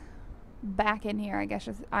here. Back in here, I guess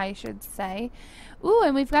I should say. Ooh,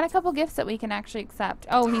 and we've got a couple gifts that we can actually accept.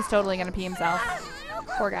 Oh, he's totally gonna pee himself.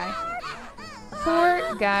 Poor guy.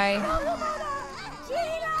 Poor guy.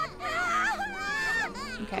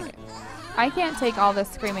 Okay. I can't take all this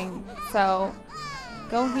screaming, so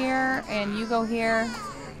go here, and you go here,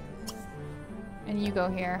 and you go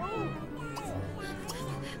here.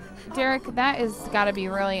 Derek, that is gotta be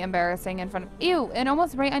really embarrassing in front of... Ew, and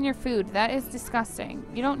almost right on your food. That is disgusting.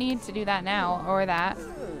 You don't need to do that now, or that.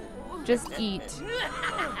 Just eat.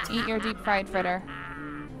 Eat your deep fried fritter.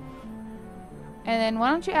 And then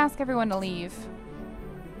why don't you ask everyone to leave?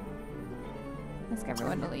 Ask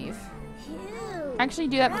everyone to leave. Actually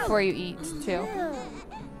do that before you eat, too.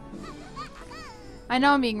 I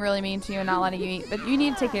know I'm being really mean to you and not letting you eat, but you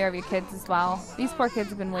need to take care of your kids as well. These poor kids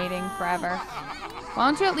have been waiting forever. Why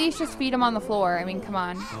don't you at least just feed them on the floor? I mean, come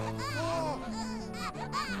on.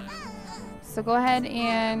 So go ahead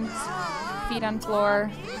and feed on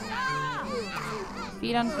floor.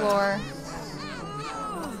 Feed on floor.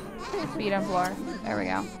 Feed on floor. There we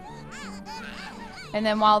go. And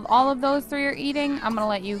then while all of those three are eating, I'm going to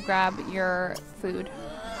let you grab your food.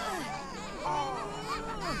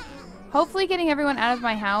 Hopefully getting everyone out of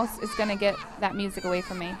my house is going to get that music away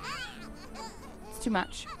from me. It's too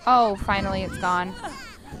much. Oh, finally it's gone.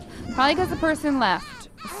 Probably because the person left.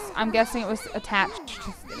 I'm guessing it was attached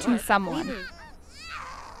to someone.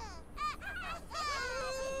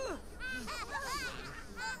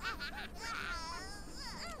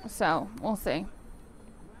 So, we'll see.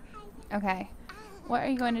 Okay. What are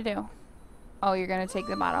you going to do? Oh, you're going to take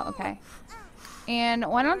the bottle. Okay. And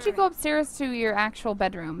why don't you go upstairs to your actual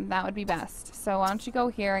bedroom? That would be best. So why don't you go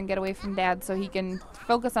here and get away from Dad so he can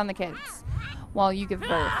focus on the kids while you give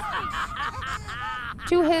birth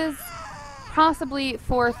to his possibly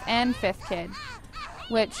 4th and 5th kid,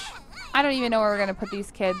 which I don't even know where we're going to put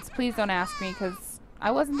these kids. Please don't ask me because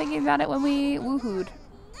I wasn't thinking about it when we woohooed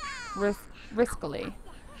riskily.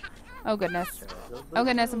 Oh goodness. Oh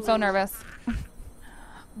goodness, I'm so nervous.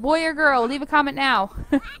 Boy or girl, leave a comment now.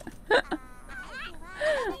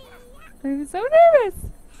 I'm so nervous.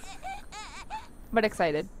 But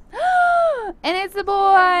excited. And it's a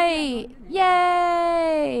boy!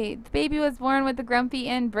 Yay! The baby was born with the grumpy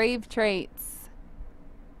and brave traits.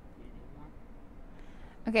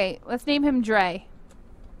 Okay, let's name him Dre.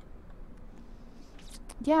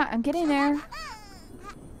 Yeah, I'm getting there.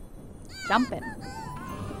 Jumping.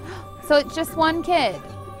 So it's just one kid.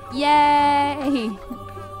 Yay!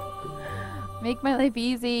 Make my life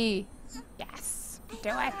easy. Yes. Do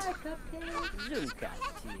it.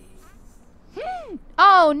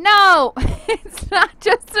 Oh no! It's not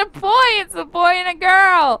just a boy, it's a boy and a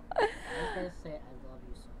girl. I was gonna say I love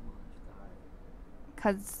you so much.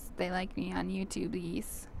 Because they like me on YouTube,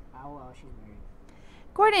 geese. Oh well, she's married.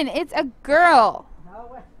 Gordon, it's a girl. No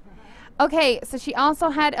way. Okay, so she also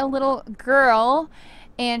had a little girl,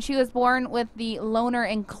 and she was born with the loner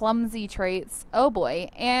and clumsy traits. Oh boy.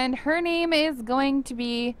 And her name is going to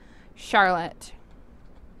be Charlotte.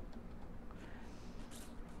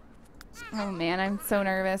 Oh man, I'm so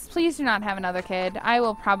nervous. Please do not have another kid. I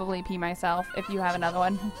will probably pee myself if you have another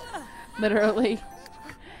one. Literally.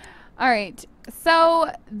 Alright, so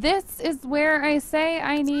this is where I say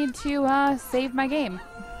I need to save my game.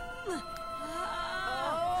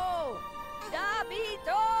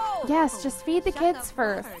 Yes, just feed the kids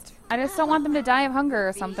first. I just don't want them to die of hunger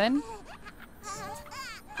or something.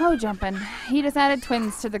 Oh, jumping. He just added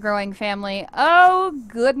twins to the growing family. Oh,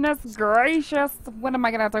 goodness gracious. What am I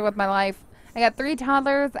going to do with my life? I got 3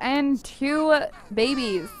 toddlers and 2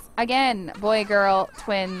 babies. Again, boy, girl,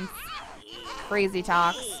 twins. Crazy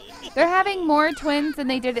talks. They're having more twins than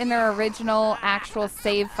they did in their original actual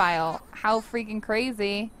save file. How freaking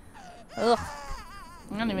crazy. Ugh.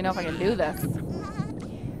 I don't even know if I can do this.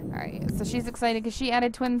 Alright, so she's excited because she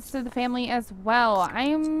added twins to the family as well.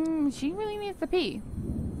 She really needs to pee.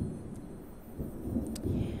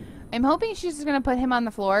 I'm hoping she's just going to put him on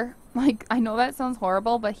the floor. Like, I know that sounds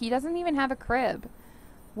horrible, but he doesn't even have a crib.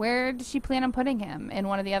 Where does she plan on putting him? In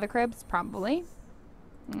one of the other cribs? Probably.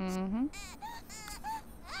 Mm-hmm.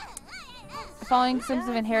 The following Sims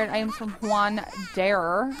have inherited items from Juan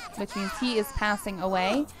Darer, which means he is passing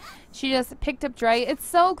away. She just picked up Dre. It's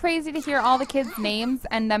so crazy to hear all the kids' names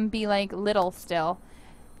and them be, like, little still.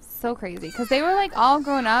 So crazy. Because they were, like, all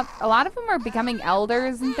grown up. A lot of them are becoming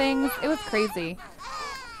elders and things. It was crazy.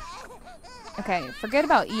 Okay, forget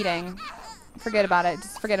about eating. Forget about it.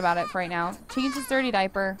 Just forget about it for right now. Change his dirty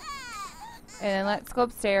diaper. And then let's go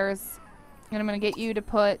upstairs. And I'm going to get you to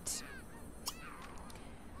put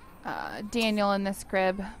Daniel in this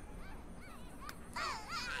crib.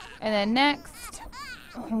 And then next,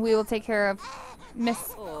 we will take care of Miss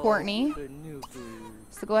Courtney.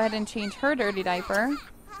 So go ahead and change her dirty diaper.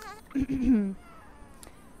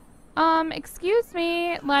 Excuse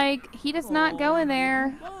me. Like, he does not go in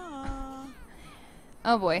there.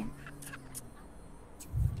 Oh boy.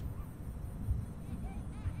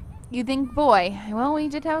 You think boy. Well, we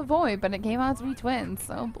did have a boy, but it came out to be twins.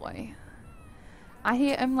 Oh boy. I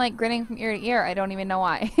am like grinning from ear to ear. I don't even know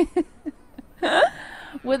why.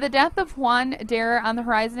 With the death of Juan Darer on the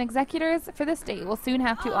horizon, executors for the state will soon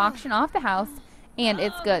have to auction off the house and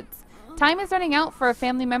its goods. Time is running out for a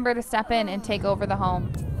family member to step in and take over the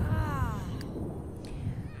home.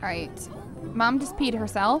 Alright. Mom just peed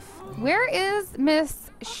herself. Where is Miss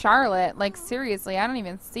Charlotte? Like, seriously, I don't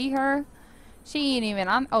even see her. She ain't even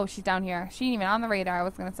on... Oh, she's down here. She ain't even on the radar, I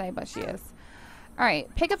was going to say, but she is.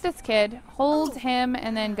 Alright, pick up this kid, hold him,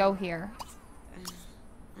 and then go here.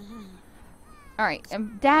 Alright,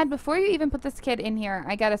 Dad, before you even put this kid in here,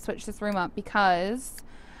 I gotta switch this room up because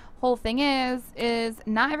whole thing is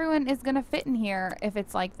not everyone is gonna fit in here if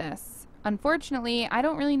it's like this. Unfortunately, I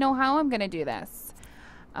don't really know how I'm gonna do this.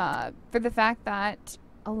 For the fact that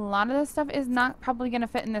a lot of this stuff is not probably gonna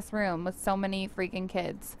fit in this room with so many freaking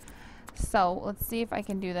kids. So, let's see if I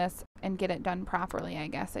can do this and get it done properly, I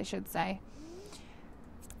guess I should say.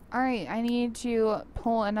 Alright, I need to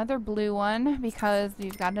pull another blue one because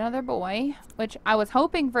we've got another boy, which I was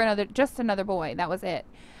hoping for just another boy. That was it.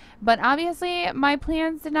 But obviously, my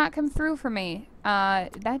plans did not come through for me.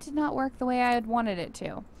 That did not work the way I had wanted it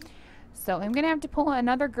to. So I'm going to have to pull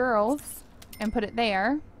another girls and put it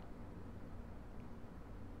there.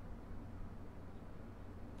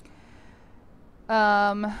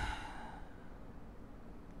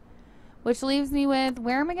 Which leaves me with,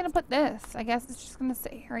 where am I going to put this? I guess it's just going to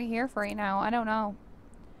stay right here for right now. I don't know.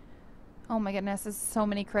 Oh my goodness, there's so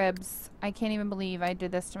many cribs. I can't even believe I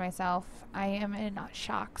did this to myself. I am in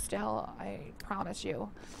shock still, I promise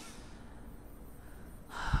you.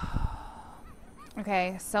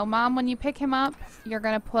 Okay, so Mom, when you pick him up, you're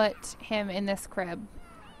going to put him in this crib.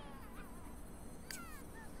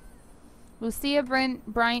 Lucia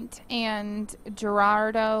Bryant and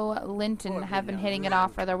Gerardo Linton have been hitting it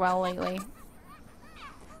off rather well lately.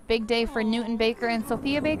 Big day for Newton Baker and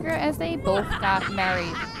Sophia Baker as they both got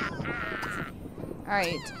married.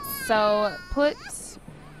 Alright, so put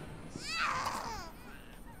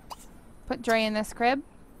Dre in this crib.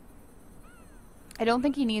 I don't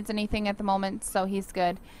think he needs anything at the moment, so he's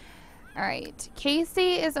good. Alright,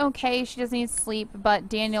 Casey is okay. She just needs sleep, but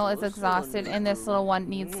Daniel is exhausted, and this little one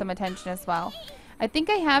needs some attention as well. I think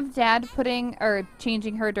I have Dad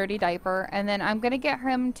changing her dirty diaper, and then I'm going to get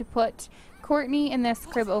him to put Courtney in this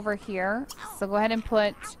crib over here. So go ahead and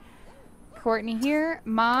put Courtney here.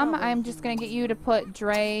 Mom, I'm just going to get you to put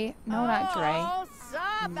Dre. No, not Dre.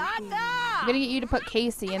 I'm going to get you to put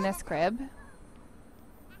Casey in this crib.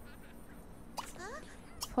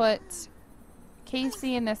 Put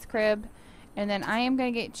Casey in this crib. And then I am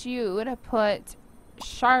going to get you to put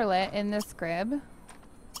Charlotte in this crib.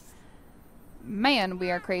 Man,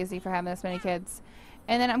 we are crazy for having this many kids.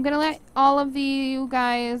 And then I'm going to let all of you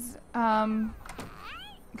guys...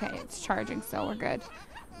 okay, it's charging, so we're good.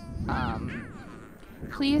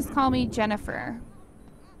 Please call me Jennifer.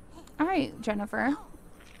 Alright, Jennifer.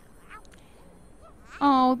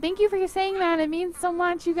 Oh, thank you for saying that. It means so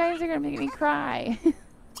much. You guys are going to make me cry.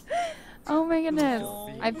 Oh my goodness.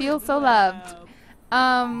 I feel so loved.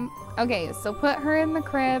 Okay, so put her in the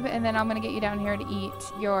crib, and then I'm going to get you down here to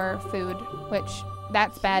eat your food, which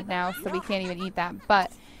that's bad now, so we can't even eat that.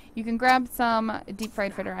 But you can grab some deep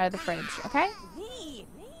fried fritter out of the fridge, okay?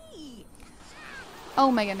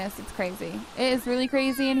 Oh my goodness, it's crazy. It is really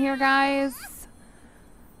crazy in here, guys.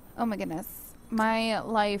 Oh my goodness. My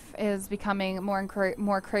life is becoming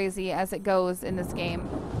more crazy as it goes in this game.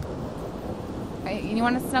 Right, you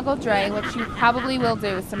want to snuggle Dre, which you probably will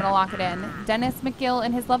do, so I'm going to lock it in. Dennis McGill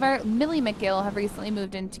and his lover, Millie McGill, have recently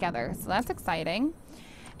moved in together, so that's exciting.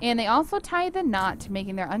 And they also tied the knot,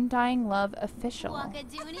 making their undying love official.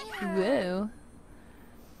 Whoa.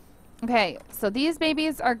 Okay, so these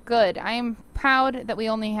babies are good. I am proud that we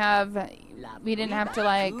didn't have to,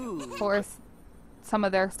 like, force some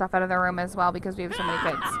of their stuff out of their room as well because we have so many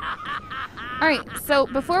kids. Alright, so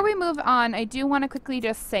before we move on, I do want to quickly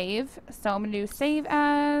just save. So I'm going to do save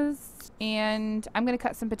as, and I'm going to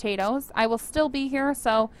cut some potatoes. I will still be here,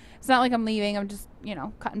 so it's not like I'm leaving. I'm just, you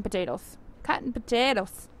know, cutting potatoes. Cutting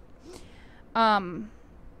potatoes. And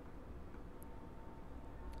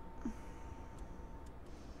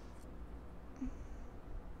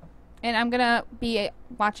I'm going to be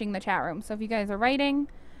watching the chat room. So if you guys are writing,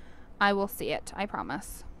 I will see it. I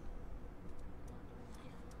promise.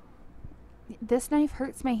 This knife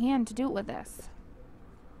hurts my hand to do it with this.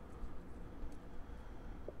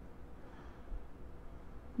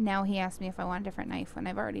 Now he asked me if I want a different knife when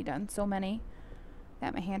I've already done so many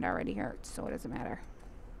that my hand already hurts, so it doesn't matter.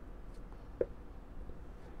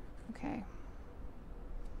 Okay.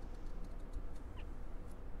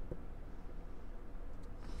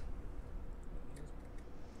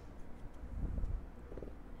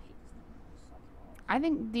 I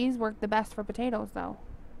think these work the best for potatoes, though.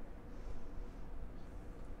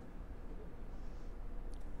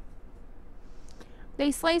 They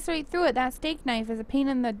slice right through it. That steak knife is a pain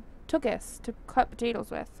in the tuchus to cut potatoes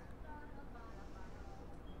with.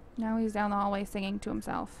 Now he's down the hallway singing to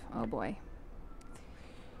himself. Oh boy.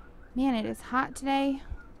 Man, it is hot today.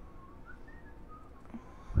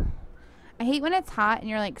 I hate when it's hot and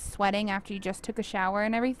you're like sweating after you just took a shower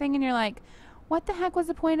and everything, and you're like, what the heck was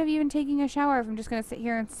the point of even taking a shower if I'm just going to sit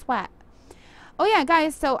here and sweat? Oh yeah,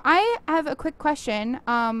 guys, so I have a quick question.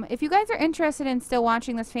 If you guys are interested in still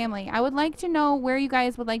watching this family, I would like to know where you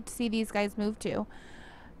guys would like to see these guys move to.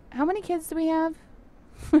 How many kids do we have?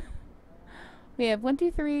 We have 1, 2,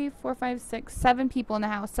 3, 4, 5, 6, 7 people in the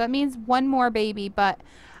house. So that means one more baby, but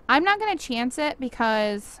I'm not going to chance it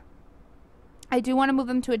because I do want to move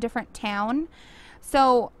them to a different town.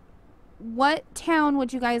 So what town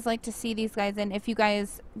would you guys like to see these guys in if you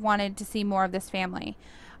guys wanted to see more of this family?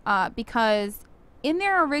 Because in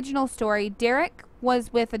their original story, Derek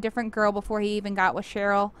was with a different girl before he even got with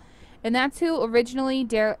Cheryl. And that's who originally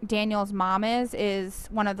Daniel's mom is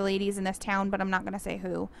one of the ladies in this town, but I'm not going to say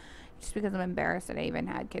who. Just because I'm embarrassed that I even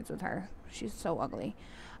had kids with her. She's so ugly.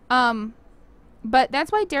 But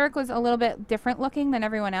that's why Derek was a little bit different looking than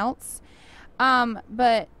everyone else.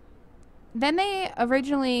 But then they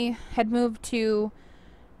originally had moved to,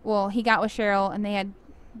 well, he got with Cheryl and they had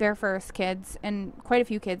their first kids, and quite a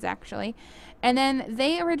few kids actually. And then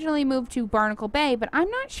they originally moved to Barnacle Bay, but I'm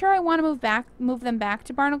not sure I want to move them back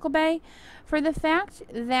to Barnacle Bay for the fact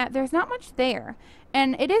that there's not much there.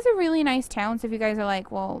 And it is a really nice town, so if you guys are like,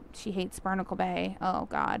 well, she hates Barnacle Bay, oh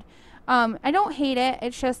god. I don't hate it,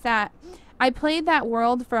 it's just that I played that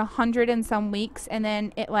world for 100 and some weeks, and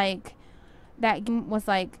then it like, that game was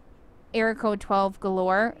like error code 12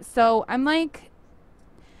 galore. So I'm like,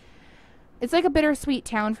 it's like a bittersweet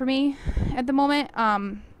town for me at the moment.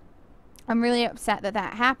 I'm really upset that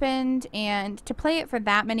that happened, and to play it for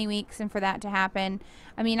that many weeks and for that to happen,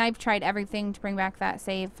 I mean, I've tried everything to bring back that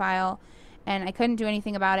save file, and I couldn't do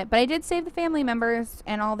anything about it. But I did save the family members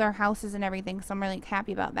and all their houses and everything, so I'm really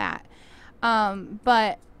happy about that.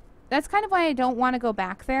 But that's kind of why I don't want to go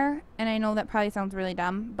back there, and I know that probably sounds really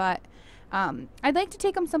dumb, but I'd like to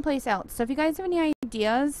take them someplace else. So if you guys have any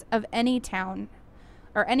ideas of any town,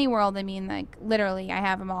 or any world, I mean, like, literally, I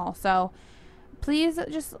have them all, so please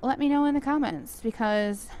just let me know in the comments,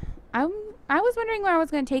 because I was wondering where I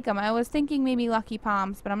was going to take them. I was thinking maybe Lucky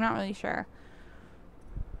Palms, but I'm not really sure.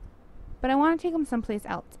 But I want to take them someplace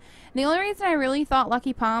else. And the only reason I really thought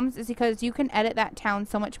Lucky Palms is because you can edit that town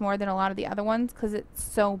so much more than a lot of the other ones, because it's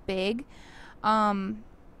so big. But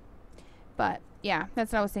yeah,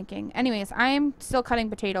 that's what I was thinking. Anyways, I am still cutting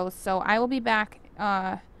potatoes, so I will be back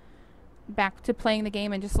to playing the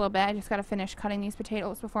game in just a little bit. I just got to finish cutting these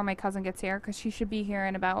potatoes before my cousin gets here, because she should be here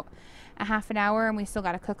in about a half an hour, and we still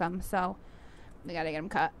got to cook them, so we got to get them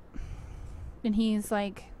cut. And he's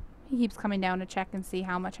like, he keeps coming down to check and see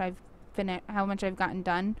how much I've gotten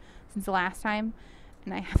done since the last time,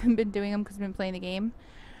 and I haven't been doing them because I've been playing the game.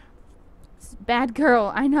 Bad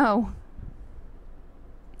girl, I know.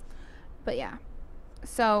 But yeah.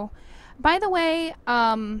 So, by the way,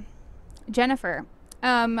 Jennifer,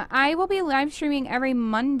 I will be live streaming every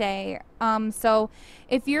Monday. So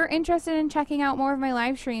if you're interested in checking out more of my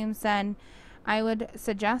live streams, then I would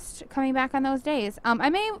suggest coming back on those days. I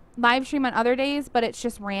may live stream on other days, but it's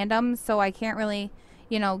just random, so I can't really,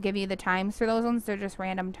 you know, give you the times for those ones. They're just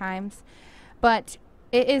random times. But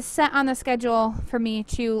it is set on the schedule for me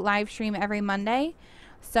to live stream every Monday,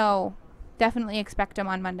 so definitely expect them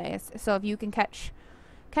on Mondays. So if you can catch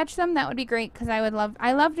them, that would be great, because I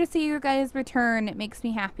love to see you guys return. It makes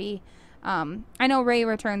me happy. I know Ray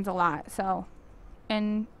returns a lot, so,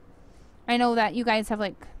 and I know that you guys have,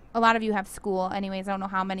 like, a lot of you have school anyways. I don't know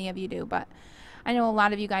how many of you do, but I know a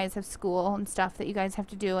lot of you guys have school and stuff that you guys have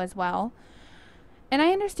to do as well, and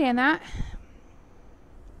I understand that.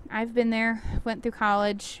 I've been there, went through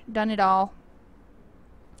college, done it all,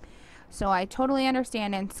 so I totally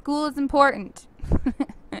understand, and school is important.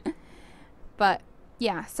 But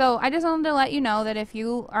yeah, so I just wanted to let you know that if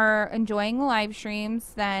you are enjoying the live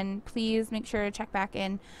streams, then please make sure to check back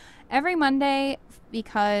in every Monday,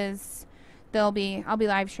 because I'll be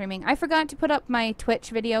live streaming. I forgot to put up my Twitch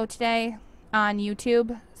video today on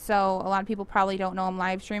YouTube, so a lot of people probably don't know I'm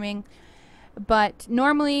live streaming. But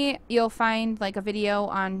normally you'll find like a video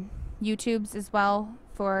on YouTube's as well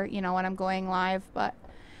for, you know, when I'm going live, but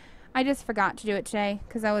I just forgot to do it today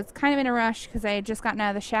because I was kind of in a rush because I had just gotten out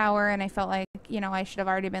of the shower and I felt like, you know, I should have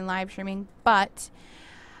already been live streaming, but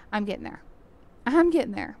I'm getting there. I'm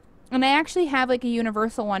getting there. And I actually have like a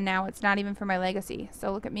universal one now. It's not even for my legacy,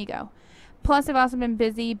 so look at me go. Plus, I've also been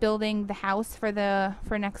busy building the house for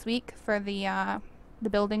next week for the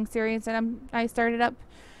building series that I started up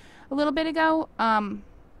a little bit ago.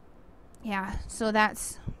 Yeah, so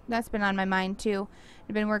that's been on my mind too.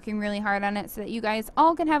 I've been working really hard on it so that you guys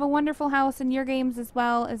all can have a wonderful house in your games as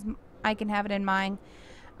well as I can have it in mine.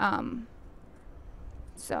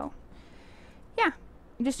 So yeah,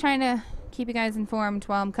 I'm just trying to keep you guys informed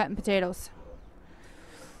while I'm cutting potatoes.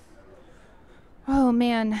 Oh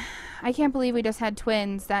man, I can't believe we just had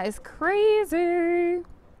twins. That is crazy.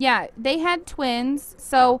 Yeah, they had twins.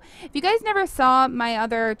 So if you guys never saw my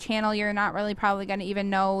other channel, you're not really probably going to even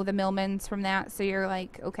know the Millmans from that. So you're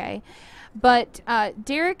like, okay. But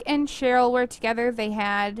Derek and Cheryl were together. They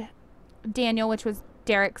had Daniel, which was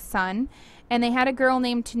Derek's son. And they had a girl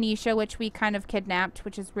named Tanisha, which we kind of kidnapped,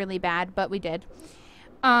 which is really bad, but we did.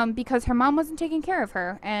 Because her mom wasn't taking care of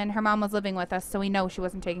her. And her mom was living with us, so we know she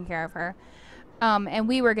wasn't taking care of her. And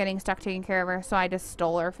we were getting stuck taking care of her, so I just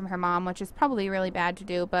stole her from her mom, which is probably really bad to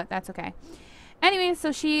do, but that's okay. Anyway,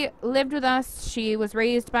 so she lived with us, she was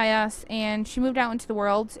raised by us, and she moved out into the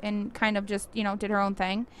world and kind of just, you know, did her own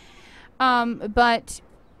thing. But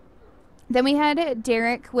then we had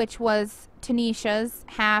Derek, which was Tanisha's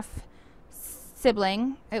half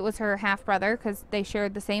sibling. It was her half brother because they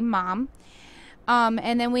shared the same mom.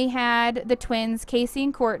 And then we had the twins, Casey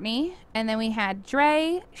and Courtney, and then we had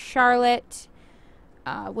Dre, Charlotte,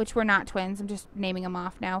 which were not twins. I'm just naming them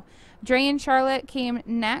off now. Dre and Charlotte came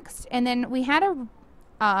next, and then we had a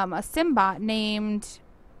Simbot named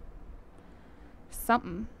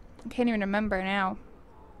something. I can't even remember now,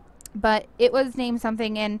 but it was named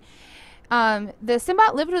something. And the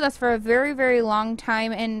Simbot lived with us for a very, very long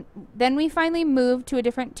time, and then we finally moved to a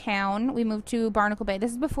different town. We moved to Barnacle Bay.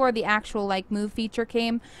 This is before the actual like move feature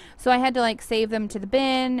came, so I had to like save them to the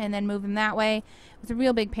bin and then move them that way. It was a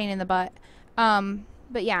real big pain in the butt.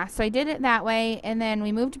 But yeah, so I did it that way, and then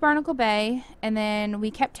we moved to Barnacle Bay, and then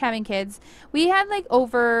we kept having kids. We had like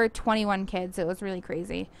over 21 kids. It was really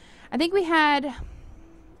crazy. I think we had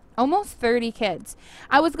almost 30 kids.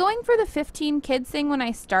 I was going for the 15 kids thing when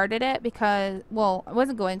I started it because, well, I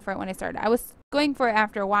wasn't going for it when I started. I was going for it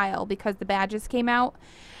after a while because the badges came out.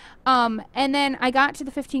 And then I got to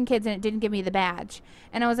the 15 kids and it didn't give me the badge.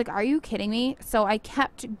 And I was like, are you kidding me? So I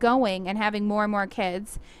kept going and having more and more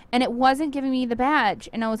kids, and it wasn't giving me the badge,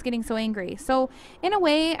 and I was getting so angry. So in a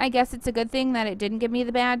way, I guess it's a good thing that it didn't give me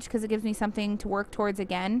the badge because it gives me something to work towards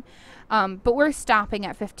again. But we're stopping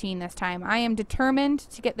at 15 this time. I am determined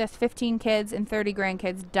to get this 15 kids and 30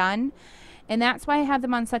 grandkids done. And that's why I have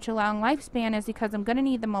them on such a long lifespan, is because I'm going to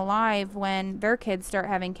need them alive when their kids start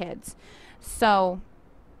having kids. So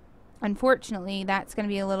unfortunately, that's going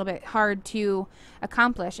to be a little bit hard to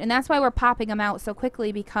accomplish. And that's why we're popping them out so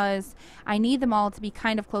quickly, because I need them all to be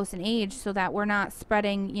kind of close in age so that we're not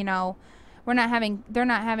spreading, you know, they're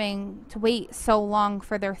not having to wait so long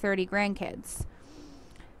for their 30 grandkids.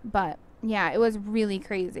 But yeah, it was really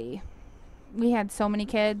crazy. We had so many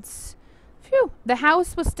kids. Phew. The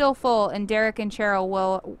house was still full, and Derek and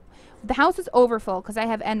Cheryl the house was over full because I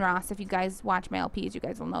have NROS. If you guys watch my LPs, you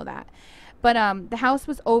guys will know that. But the house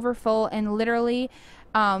was over full, and literally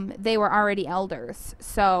they were already elders.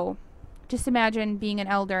 So just imagine being an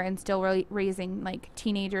elder and still raising like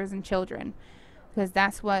teenagers and children, because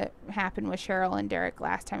that's what happened with Cheryl and Derek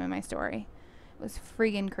last time in my story. It was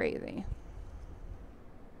friggin' crazy.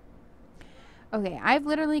 Okay, I've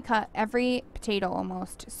literally cut every potato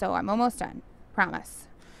almost, so I'm almost done. Promise.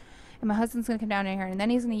 And my husband's going to come down in here, and then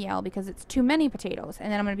he's going to yell because it's too many potatoes.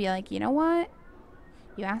 And then I'm going to be like, you know what?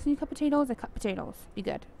 You asked me to cut potatoes, I cut potatoes. Be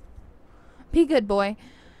good. Be good, boy.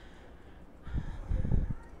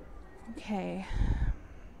 Okay.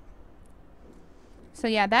 So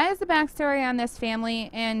yeah, that is the backstory on this family.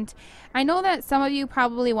 And I know that some of you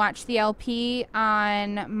probably watched the LP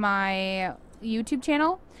on my YouTube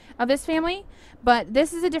channel of this family, but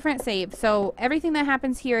this is a different save. So everything that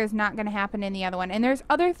happens here is not going to happen in the other one. And there's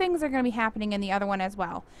other things that are going to be happening in the other one as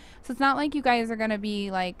well. So it's not like you guys are going to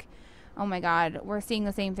be like, oh my god, we're seeing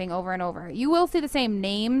the same thing over and over. You will see the same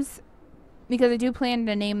names, because I do plan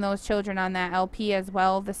to name those children on that LP as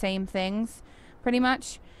well, the same things, pretty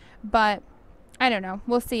much. But I don't know.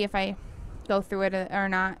 We'll see if I go through it or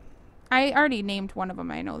not. I already named one of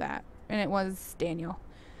them, I know that, and it was Daniel.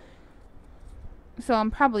 So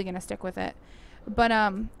I'm probably going to stick with it. But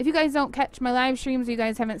if you guys don't catch my live streams, you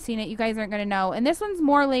guys haven't seen it, you guys aren't going to know. And this one's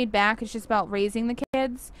more laid back. It's just about raising the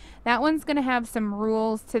kids. That one's going to have some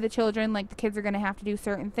rules to the children. Like, the kids are going to have to do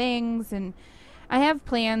certain things. And I have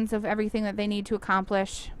plans of everything that they need to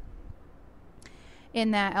accomplish in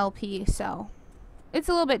that LP. So it's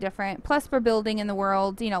a little bit different. Plus, we're building in the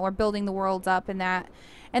world. You know, we're building the worlds up and that.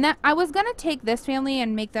 And that I was going to take this family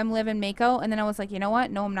and make them live in Mako. And then I was like, you know what?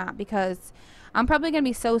 No, I'm not. Because I'm probably going to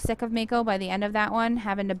be so sick of Mako by the end of that one,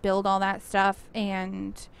 having to build all that stuff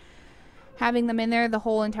and having them in there the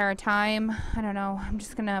whole entire time. I don't know. I'm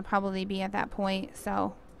just going to probably be at that point.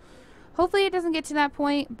 So hopefully it doesn't get to that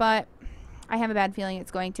point, but I have a bad feeling it's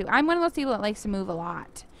going to. I'm one of those people that likes to move a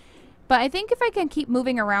lot. But I think if I can keep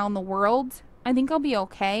moving around the world, I think I'll be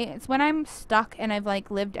okay. It's when I'm stuck and I've like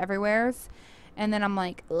lived everywhere And then I'm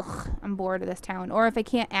like, ugh, I'm bored of this town. Or if I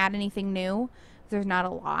can't add anything new, if there's not a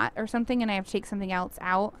lot or something and I have to take something else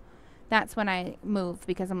out, that's when I move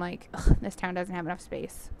because I'm like, ugh, this town doesn't have enough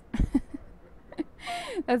space.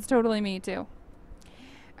 That's totally me too.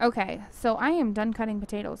 Okay, so I am done cutting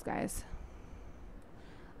potatoes, guys.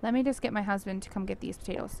 Let me just get my husband to come get these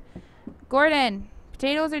potatoes. Gordon,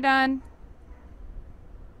 potatoes are done.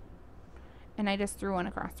 And I just threw one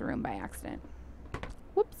across the room by accident.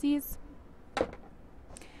 Whoopsies.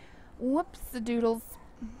 Whoops the doodles.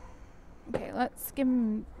 Okay, let's give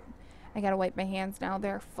him... I gotta wipe my hands now.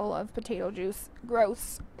 They're full of potato juice.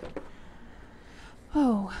 Gross.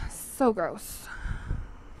 Oh, so gross.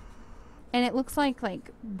 And it looks like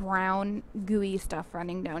brown, gooey stuff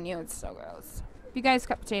running down you. It's so gross. If you guys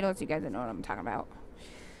cut potatoes, you guys know what I'm talking about.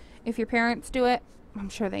 If your parents do it, I'm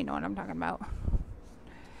sure they know what I'm talking about.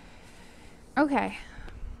 Okay.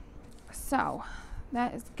 So,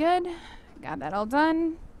 that is good. Got that all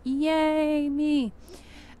done. Yay, me.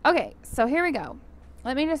 Okay, so here we go.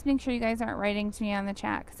 Let me just make sure you guys aren't writing to me on the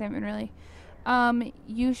chat because I haven't really.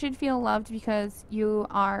 You should feel loved because you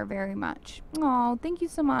are very much. Oh, thank you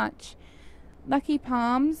so much. Lucky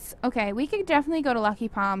Palms. Okay, we could definitely go to Lucky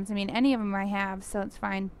Palms. I mean, any of them I have, so it's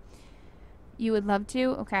fine. You would love to?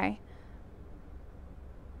 Okay.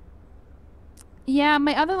 Yeah,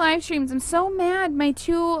 my other live streams, I'm so mad. My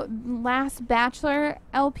 2 last Bachelor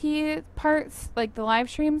LP parts, like the live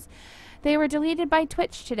streams, they were deleted by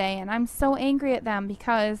Twitch today, and I'm so angry at them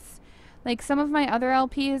because, like, some of my other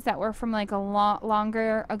LPs that were from, like, a lot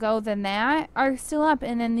longer ago than that are still up,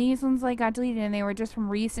 and then these ones, like, got deleted, and they were just from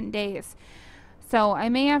recent days. So I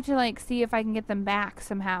may have to, like, see if I can get them back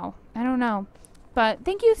somehow. I don't know. But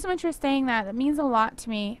thank you so much for saying that. That means a lot to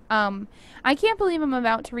me. I can't believe I'm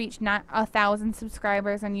about to reach not 1,000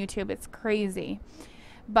 subscribers on YouTube. It's crazy.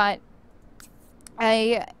 But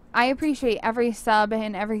I appreciate every sub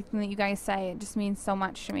and everything that you guys say. It just means so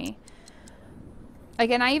much to me. Like,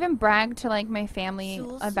 and I even brag to, like, my family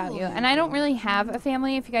about you. And I don't really have a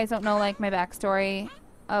family. If you guys don't know, like, my backstory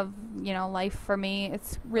of, you know, life for me,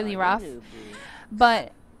 it's really rough.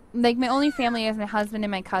 But... like, my only family is my husband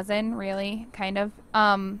and my cousin, really, kind of.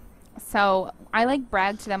 So I, like,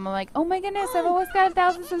 brag to them. I'm like, oh, my goodness, I've almost got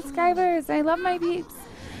 1,000 subscribers. I love my peeps.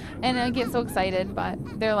 And I get so excited,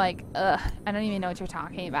 but they're like, ugh, I don't even know what you're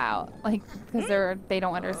talking about. Like, because they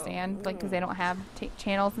don't understand, like, because they don't have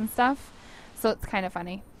channels and stuff. So it's kind of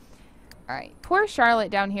funny. All right. Poor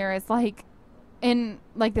Charlotte down here is, like, in,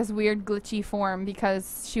 like, this weird glitchy form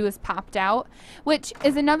because she was popped out, which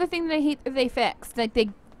is another thing that I hate that they fixed. Like,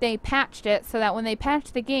 they patched it so that when they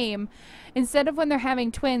patched the game, instead of when they're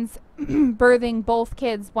having twins birthing both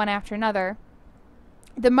kids one after another,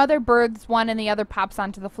 the mother births one and the other pops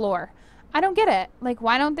onto the floor. I don't get it. Like,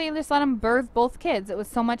 why don't they just let them birth both kids? It was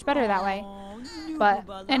so much better that way. But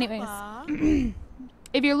anyways,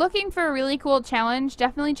 if you're looking for a really cool challenge,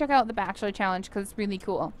 definitely check out the Bachelor Challenge because it's really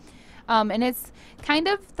cool. And it's kind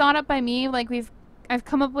of thought up by me. Like, I've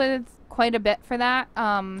come up with quite a bit for that.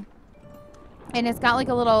 And it's got like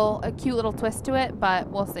a cute little twist to it, but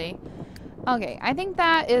we'll see. Okay, I think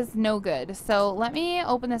that is no good. So let me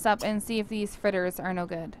open this up and see if these fritters are no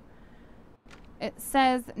good. It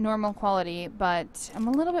says normal quality, but I'm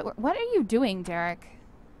a little bit... What are you doing, Derek?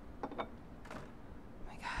 Oh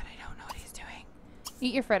my god, I don't know what he's doing.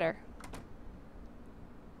 Eat your fritter.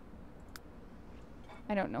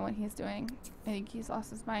 I don't know what he's doing. I think he's lost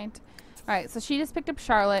his mind. Alright, so she just picked up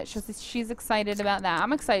Charlotte. She's excited about that.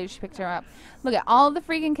 I'm excited she picked her up. Look at all the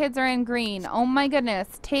freaking kids are in green. Oh my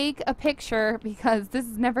goodness. Take a picture because this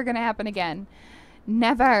is never going to happen again.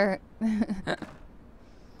 Never.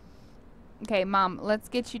 Okay, Mom, let's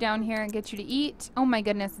get you down here and get you to eat. Oh my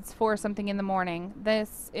goodness, it's 4 something in the morning.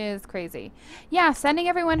 This is crazy. Yeah, sending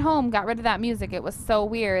everyone home got rid of that music. It was so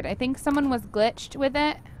weird. I think someone was glitched with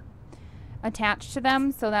it attached to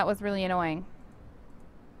them, so that was really annoying.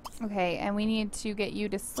 Okay, and we need to get you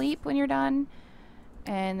to sleep when you're done.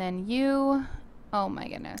 And then you... Oh my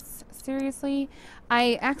goodness. Seriously?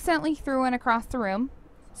 I accidentally threw one across the room.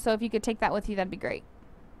 So if you could take that with you, that'd be great.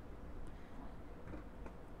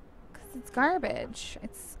 Because it's garbage.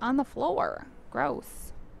 It's on the floor.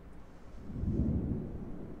 Gross.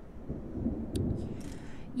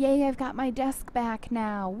 Yay, I've got my desk back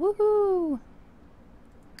now. Woohoo!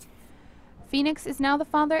 Phoenix is now the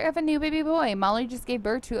father of a new baby boy. Molly just gave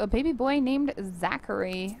birth to a baby boy named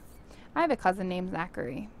Zachary. I have a cousin named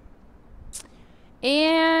Zachary.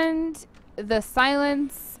 And the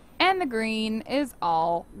silence and the green is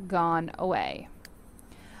all gone away.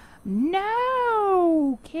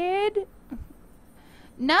 No, kid.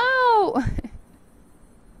 No.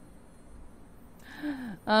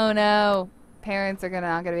 Oh no. Parents are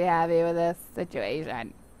not gonna be happy with this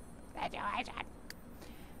situation.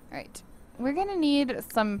 Alright. We're gonna need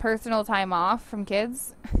some personal time off from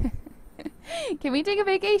kids. Can we take a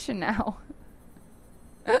vacation now?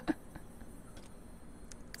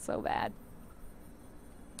 So bad.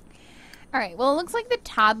 Alright, well, it looks like the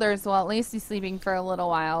toddlers will at least be sleeping for a little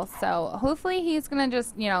while, so hopefully he's gonna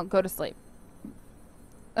just, you know, go to sleep.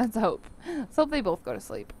 Let's hope. Let's hope they both go to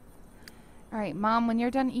sleep. Alright, Mom, when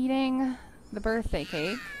you're done eating the birthday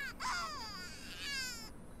cake.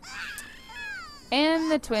 And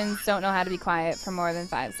the twins don't know how to be quiet for more than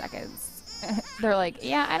 5 seconds. They're like,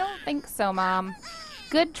 yeah, I don't think so, Mom.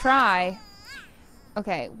 Good try.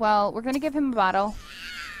 Okay, well, we're gonna give him a bottle.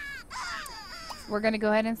 We're going to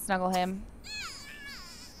go ahead and snuggle him.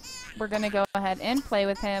 We're going to go ahead and play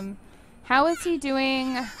with him. How is he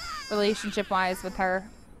doing relationship-wise with her?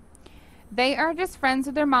 They are just friends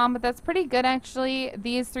with their mom, but that's pretty good, actually.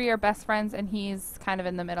 These three are best friends, and he's kind of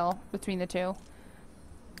in the middle between the two.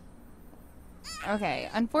 Okay,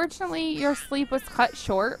 unfortunately, your sleep was cut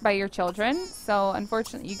short by your children, so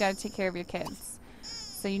unfortunately, you got to take care of your kids.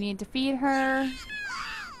 So you need to feed her.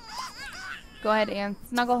 Go ahead and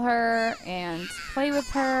snuggle her and play with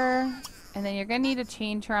her. And then you're going to need to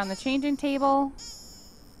change her on the changing table.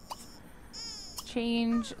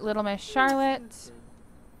 Change Little Miss Charlotte.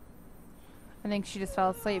 I think she just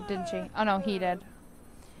fell asleep, didn't she? Oh, no, he did.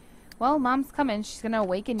 Well, Mom's coming. She's going to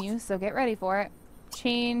awaken you, so get ready for it.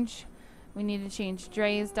 Change. We need to change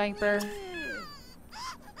Dre's diaper.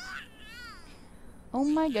 Oh,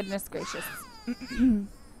 my goodness gracious.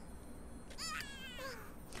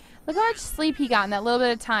 Look how much sleep he got in that little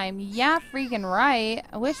bit of time. Yeah, freaking right.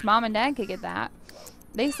 I wish Mom and Dad could get that.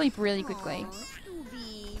 They sleep really quickly.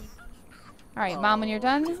 Alright, Mom, when you're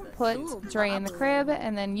done, put Dre in the crib,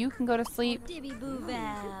 and then you can go to sleep.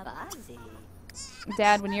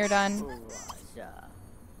 Dad, when you're done,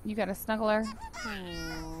 you gotta snuggle her.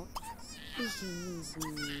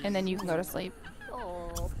 And then you can go to sleep.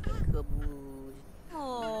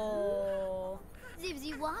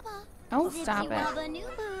 Oh, stop it.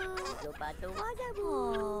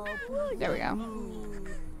 There we go.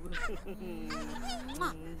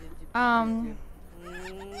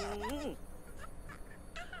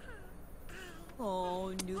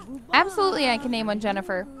 Absolutely, I can name one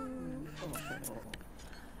Jennifer.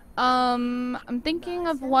 I'm thinking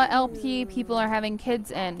of what LP people are having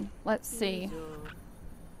kids in. Let's see.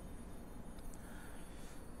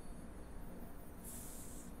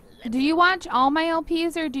 Do you watch all my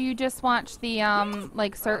LPs, or do you just watch the,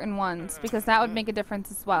 like, certain ones? Because that would make a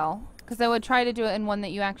difference as well. Because I would try to do it in one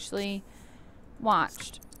that you actually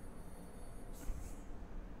watched.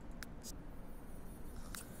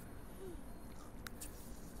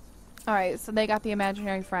 Alright, so they got the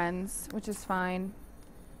imaginary friends, which is fine.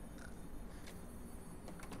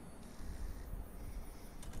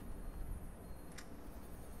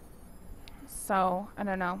 So, I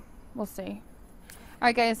don't know. We'll see.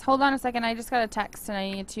 Alright guys, hold on a second. I just got a text and I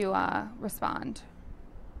need to respond.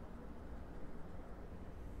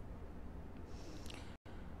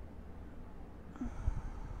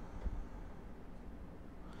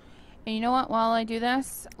 And you know what? While I do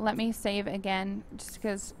this, let me save again, just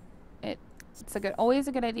because it's always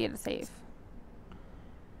a good idea to save.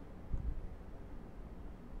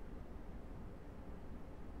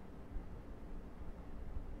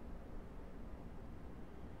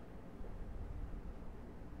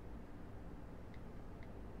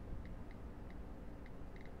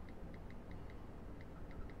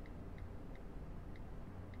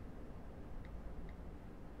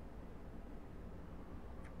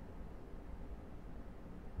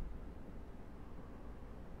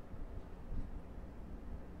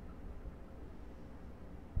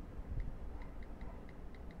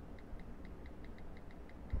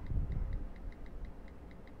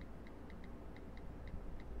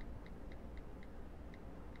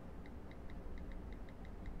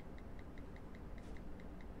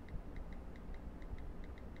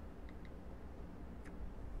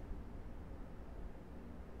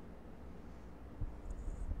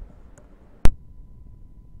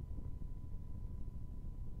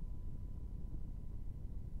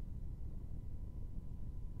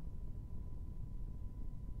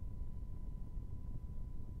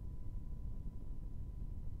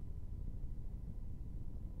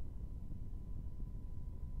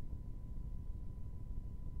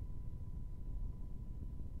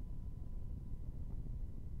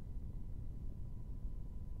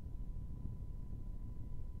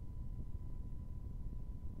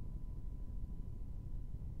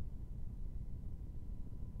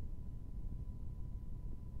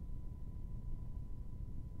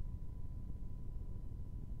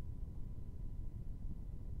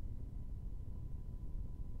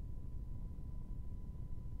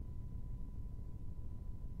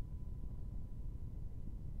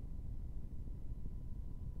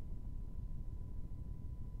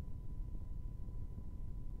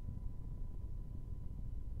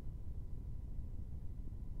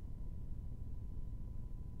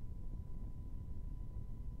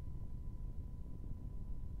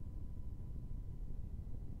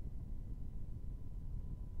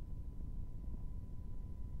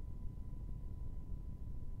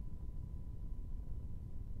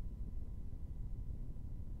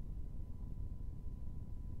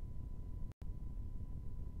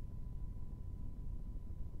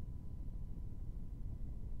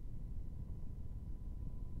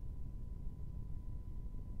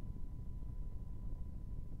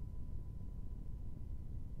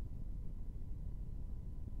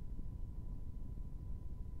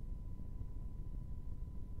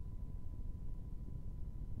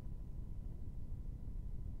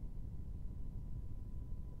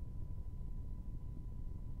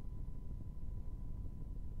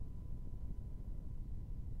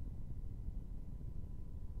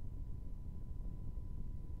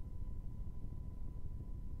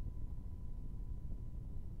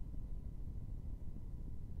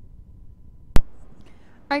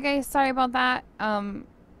 Alright guys, sorry about that.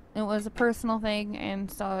 It was a personal thing, and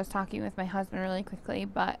so I was talking with my husband really quickly,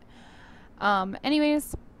 but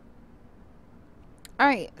anyways.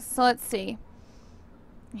 Alright, so let's see.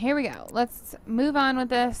 Here we go. Let's move on with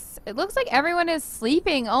this. It looks like everyone is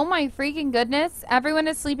sleeping. Oh my freaking goodness. Everyone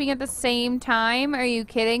is sleeping at the same time. Are you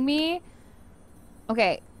kidding me?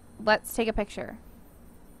 Okay, let's take a picture.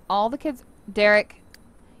 All the kids... Derek,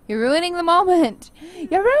 you're ruining the moment.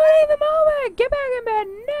 You're ruining the moment. Get back in bed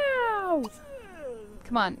now.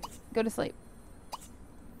 Come on, go to sleep.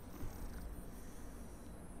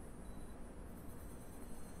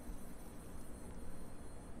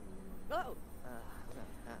 Oh.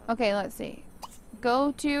 Okay, let's see.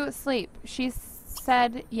 Go to sleep. She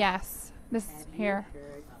said yes. This Have you here.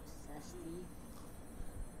 heard of Cesty?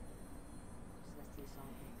 Cesty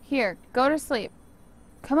something? Here, go to sleep.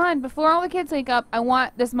 Come on, before all the kids wake up, I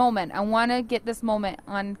want this moment. I want to get this moment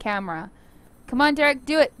on camera. Come on, Derek,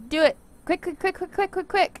 do it. Do it. Quick, quick, quick, quick, quick, quick,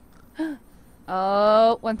 quick.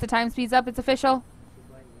 Oh, once the time speeds up, it's official.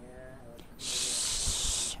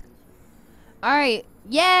 Shh. Alright.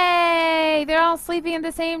 Yay! They're all sleeping at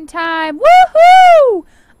the same time. Woohoo!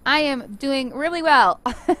 I am doing really well.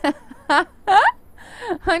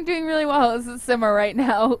 I'm doing really well as a simmer right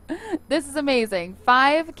now. This is amazing.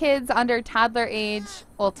 5 kids under toddler age,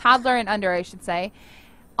 well, toddler and under, I should say,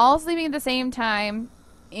 all sleeping at the same time,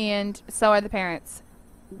 and so are the parents.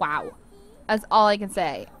 Wow. That's all I can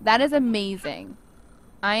say. That is amazing.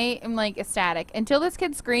 I am, like, ecstatic. Until this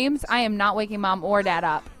kid screams, I am not waking mom or dad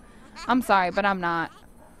up. I'm sorry, but I'm not.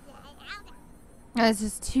 That's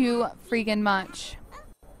just too freaking much.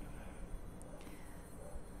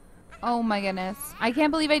 Oh my goodness. I can't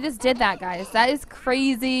believe I just did that, guys. That is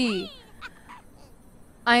crazy.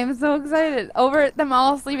 I am so excited over them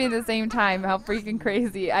all sleeping at the same time. How freaking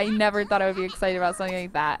crazy. I never thought I would be excited about something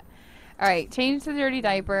like that. Alright, change to the dirty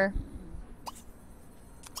diaper.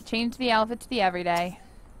 Change the outfit to the everyday.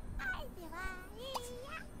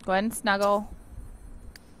 Go ahead and snuggle.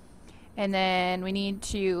 And then we need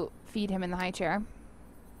to feed him in the high chair.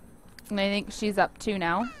 And I think she's up too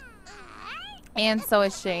now. And so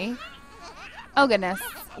is she. Oh goodness.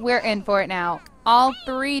 We're in for it now. All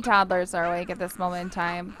 3 toddlers are awake at this moment in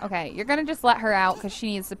time. Okay, you're going to just let her out because she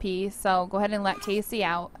needs to pee. So go ahead and let Casey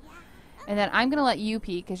out. And then I'm going to let you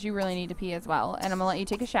pee because you really need to pee as well. And I'm going to let you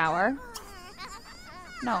take a shower.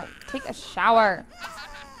 No, take a shower.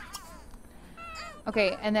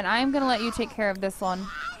 Okay, and then I'm going to let you take care of this one.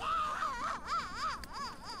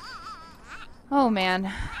 Oh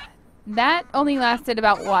man. That only lasted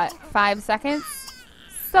about, what, 5 seconds?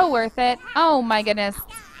 So worth it. Oh my goodness.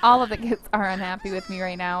 All of the kids are unhappy with me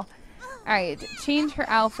right now. Alright, change her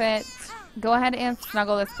outfit. Go ahead and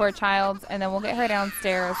snuggle this poor child, and then we'll get her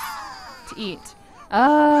downstairs to eat.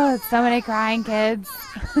 Oh, so many crying kids.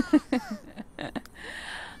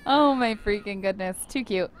 Oh my freaking goodness. Too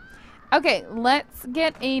cute. Okay, let's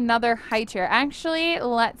get another high chair. Actually,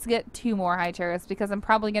 let's get 2 more high chairs because I'm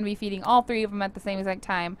probably going to be feeding all 3 of them at the same exact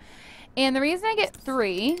time. And the reason I get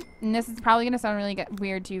 3, and this is probably going to sound really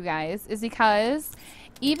weird to you guys, is because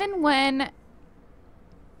even when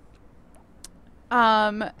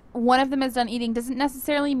one of them is done eating doesn't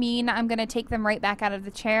necessarily mean I'm going to take them right back out of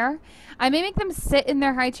the chair. I may make them sit in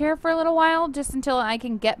their high chair for a little while just until I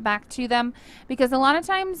can get back to them, because a lot of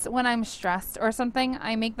times when I'm stressed or something,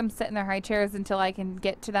 I make them sit in their high chairs until I can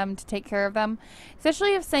get to them to take care of them,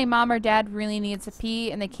 especially if, say, mom or dad really needs to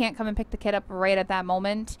pee and they can't come and pick the kid up right at that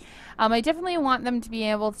moment. I definitely want them to be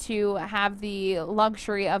able to have the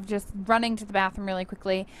luxury of just running to the bathroom really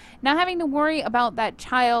quickly, not having to worry about that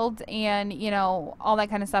child and, you know, all that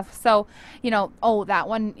kind of stuff. So, you know, oh, that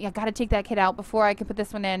one, I got to take that kid out before I can put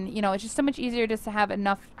this one in. You know, it's just so much easier just to have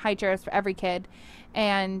enough high chairs for every kid.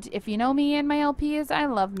 And if you know me and my LPs, I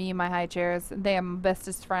love me and my high chairs. They are my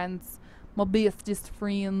bestest friends. My bestest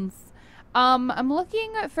friends. I'm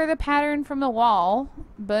looking for the pattern from the wall,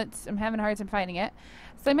 but I'm having a hard time finding it.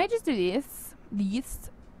 So I might just do these.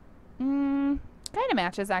 Kind of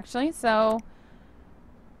matches, actually. So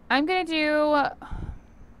I'm going to do...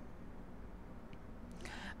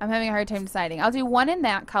 I'm having a hard time deciding. I'll do one in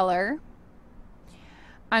that color.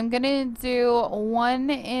 I'm going to do one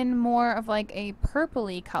in more of like a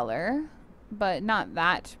purpley color, but not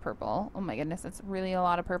that purple. Oh my goodness, that's really a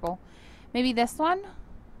lot of purple. Maybe this one?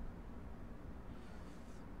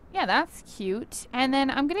 Yeah, that's cute. And then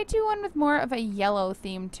I'm going to do one with more of a yellow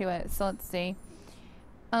theme to it. So let's see.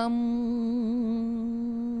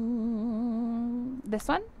 This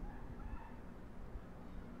one?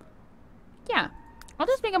 Yeah. I'll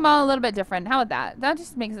just make them all a little bit different. How about that? That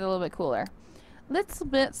just makes it a little bit cooler. Little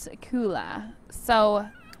bit cooler. So,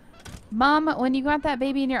 Mom, when you got that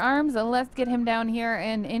baby in your arms, let's get him down here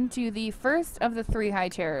and into the first of the 3 high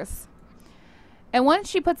chairs. And once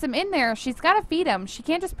she puts him in there, she's got to feed him. She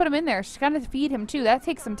can't just put him in there. She's got to feed him too. That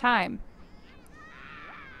takes some time.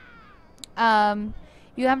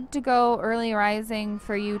 You have to go early rising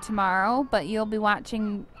for you tomorrow, but you'll be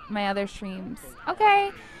watching my other streams.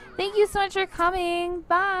 Okay. Thank you so much for coming.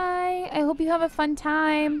 Bye. I hope you have a fun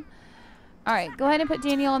time. All right. Go ahead and put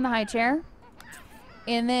Daniel in the high chair.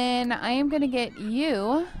 And then I am going to get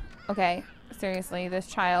you. Okay. Seriously, this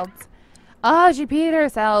child's... Oh, she peed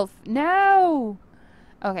herself. No.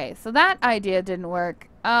 Okay, so that idea didn't work.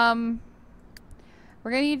 We're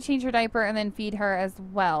going to need to change her diaper and then feed her as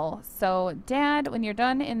well. So, Dad, when you're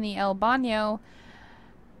done in the El Baño,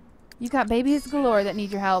 you've got babies galore that need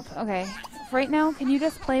your help. Okay, right now, can you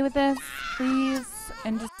just play with this, please,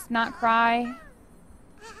 and just not cry?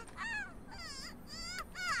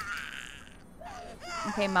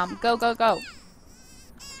 Okay, Mom, go, go, go.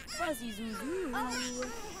 Fuzzy Zuzu.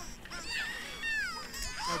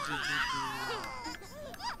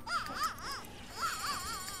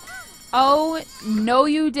 Oh, no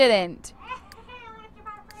you didn't.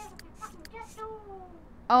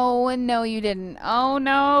 Oh, no you didn't. Oh,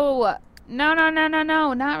 no. No, no, no, no,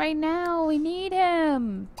 no. Not right now. We need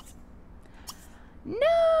him.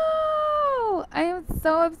 No. I am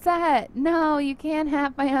so upset. No, you can't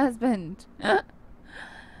have my husband.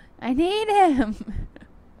 I need him.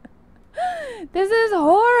 This is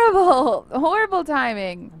horrible. Horrible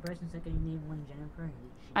timing. One person said you need one Jennifer. And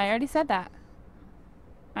I already said that.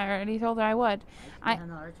 I already told her I would. I have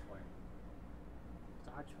no arch for it.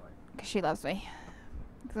 It's arch for it. Because she loves me.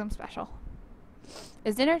 Because I'm special.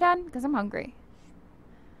 Is dinner done? Because I'm hungry.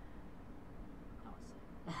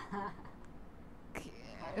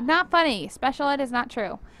 Not funny. Special ed is not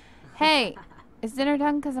true. Hey, is dinner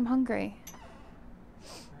done? Because I'm hungry.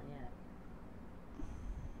 Not yet.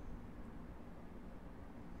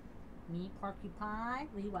 Me, porcupine.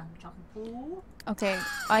 What do you want? Chocolate pool? Okay,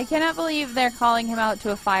 I cannot believe they're calling him out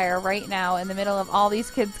to a fire right now in the middle of all these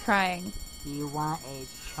kids crying. Do you want a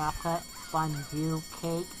chocolate fondue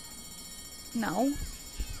cake? No.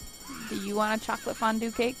 Do you want a chocolate fondue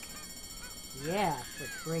cake? Yeah, for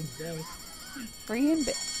free day. Free and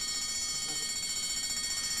bit.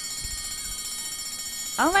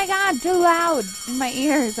 Oh my god, too loud in my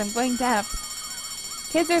ears. I'm going deaf.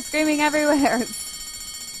 Kids are screaming everywhere.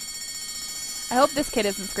 I hope this kid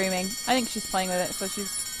isn't screaming. I think she's playing with it, so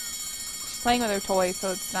she's playing with her toy,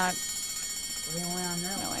 so it's not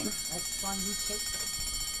annoying. That's fondue cake.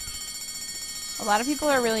 A lot of people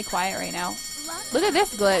are really quiet right now. Look at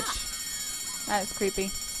this glitch. That is creepy.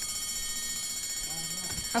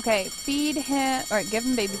 Okay, feed him. Alright, give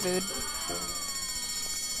him baby food.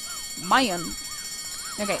 Man.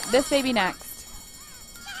 Okay, this baby next.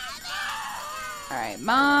 Alright,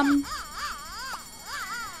 Mom.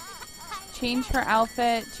 Change her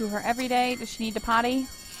outfit to her everyday. Does she need to potty?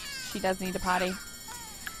 She does need to potty.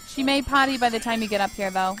 She may potty by the time you get up here,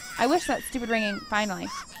 though. I wish that stupid ringing. Finally.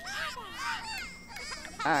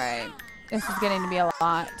 Alright. This is getting to be a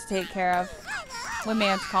lot to take care of. We may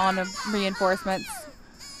have to call in reinforcements.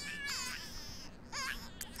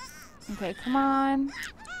 Okay, come on.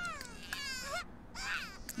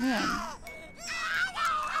 Man.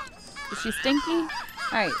 Is she stinky?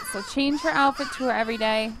 Alright, so change her outfit to her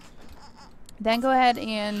everyday. Then go ahead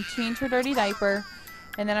and change her dirty diaper.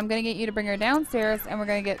 And then I'm going to get you to bring her downstairs and we're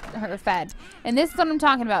going to get her fed. And this is what I'm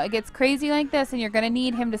talking about. It gets crazy like this and you're going to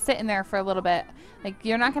need him to sit in there for a little bit. Like,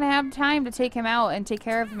 you're not going to have time to take him out and take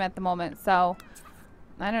care of him at the moment. So,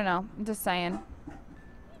 I don't know. I'm just saying.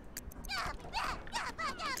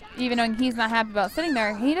 Even though he's not happy about sitting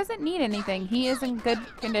there, he doesn't need anything. He is in good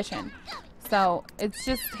condition. So, it's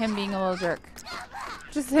just him being a little jerk.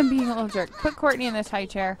 Just him being a little jerk. Put Courtney in this high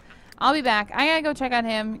chair. I'll be back. I gotta go check on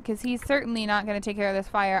him because he's certainly not going to take care of this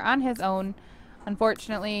fire on his own.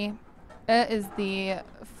 Unfortunately, it is the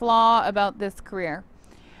flaw about this career.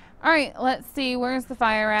 Alright, let's see. Where's the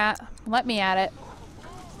fire at? Let me at it.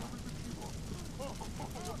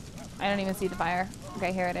 I don't even see the fire.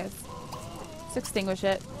 Okay, here it is. Let's extinguish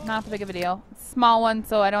it. Not that big of a deal. It's a small one,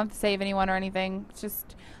 so I don't have to save anyone or anything.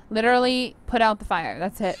 Just literally put out the fire.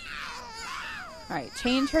 That's it. Alright,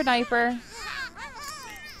 change her diaper.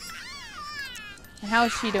 And how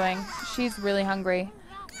is she doing? She's really hungry.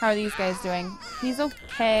 How are these guys doing? He's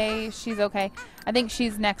okay. She's okay. I think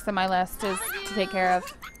she's next on my list is to take care of.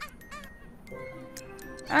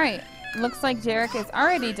 Alright. Looks like Jarek is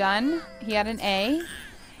already done. He had an A.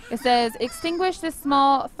 It says, extinguish this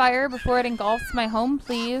small fire before it engulfs my home,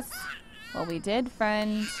 please. Well, we did,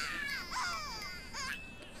 friend.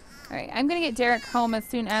 Alright, I'm gonna get Derek home as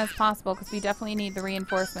soon as possible because we definitely need the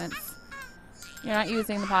reinforcements. You're not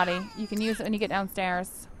using the potty. You can use it when you get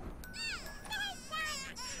downstairs.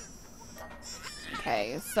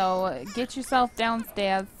 Okay, so get yourself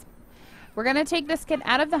downstairs. We're gonna take this kid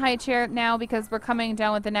out of the high chair now because we're coming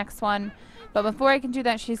down with the next one. But before I can do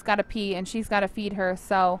that, she's gotta pee and she's gotta feed her,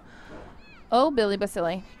 so... Oh, Billy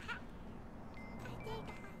Basili.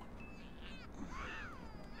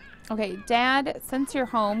 Okay, Dad, since you're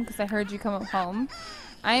home, because I heard you come home,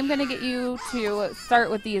 I'm going to get you to start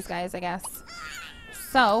with these guys, I guess.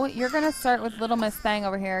 So, you're going to start with little Miss Thang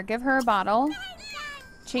over here. Give her a bottle.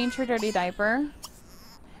 Change her dirty diaper.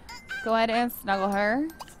 Go ahead and snuggle her.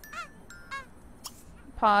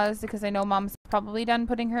 Pause, because I know Mom's probably done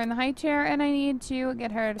putting her in the high chair, and I need to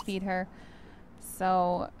get her to feed her.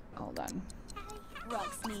 So, hold on.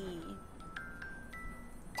 Roxy.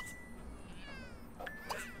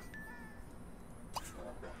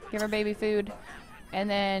 Give her baby food. And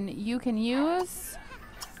then you can use...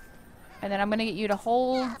 And then I'm going to get you to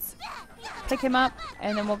hold, pick him up,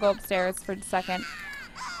 and then we'll go upstairs for a second.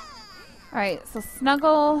 Alright, so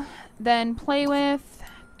snuggle, then play with,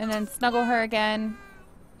 and then snuggle her again.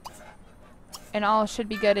 And all should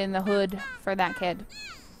be good in the hood for that kid.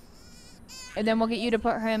 And then we'll get you to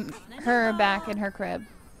put her back in her crib.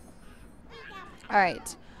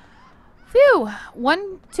 Alright. Phew!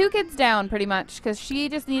 2 kids down, pretty much, because she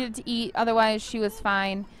just needed to eat. Otherwise, she was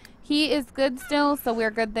fine. He is good still, so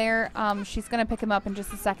we're good there. She's going to pick him up in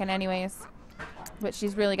just a second anyways. But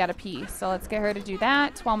she's really got to pee. So let's get her to do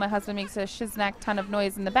that while my husband makes a shiznak ton of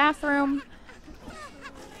noise in the bathroom.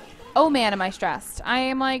 Oh, man, am I stressed. I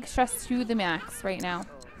am, like, stressed to the max right now.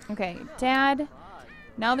 Okay, Dad,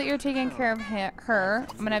 now that you're taking care of her,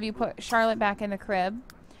 I'm going to have you put Charlotte back in the crib.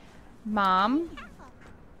 Mom...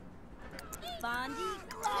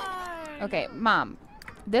 Okay, Mom,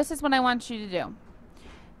 this is what I want you to do.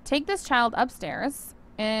 Take this child upstairs,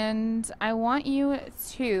 and I want you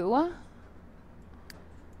to...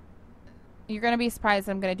 You're going to be surprised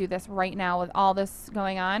I'm going to do this right now with all this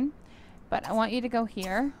going on. But I want you to go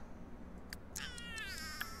here.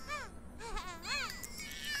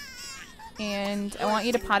 And I want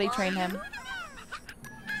you to potty train him.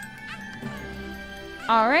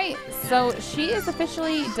 Alright, so she is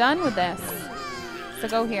officially done with this. So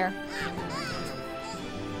go here.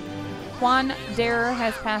 Juan Darer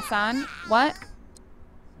has passed on. What?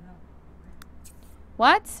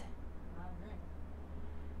 What?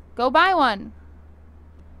 Go buy one.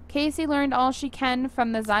 Casey learned all she can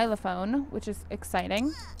from the xylophone, which is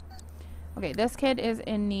exciting. Okay, this kid is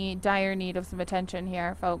in dire need of some attention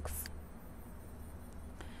here, folks.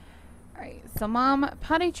 Alright, so Mom,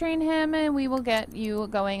 potty train him, and we will get you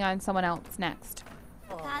going on someone else next.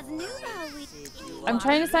 I'm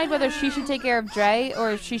trying to decide whether she should take care of Dre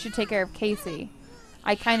or if she should take care of Casey.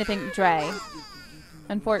 I kind of think Dre,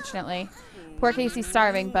 unfortunately. Poor Casey's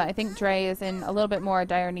starving, but I think Dre is in a little bit more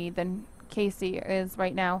dire need than Casey is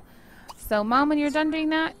right now. So, Mom, when you're done doing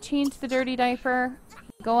that, change the dirty diaper.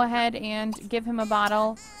 Go ahead and give him a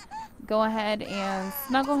bottle. Go ahead and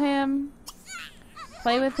snuggle him.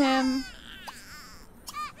 Play with him.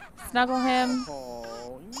 Snuggle him.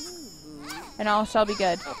 And all shall be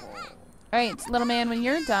good. Alright, little man, when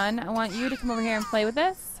you're done, I want you to come over here and play with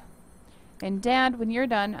this. And Dad, when you're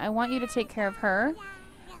done, I want you to take care of her.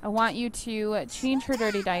 I want you to change her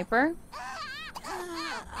dirty diaper.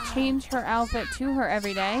 Change her outfit to her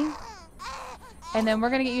every day. And then we're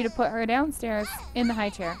going to get you to put her downstairs in the high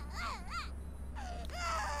chair.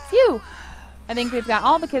 Phew! I think we've got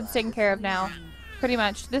all the kids taken care of now. Pretty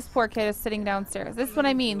much. This poor kid is sitting downstairs. This is what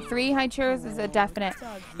I mean. 3 high chairs is a definite.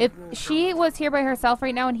 If she was here by herself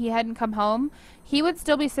right now and he hadn't come home, he would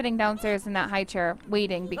still be sitting downstairs in that high chair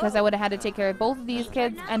waiting because I would have had to take care of both of these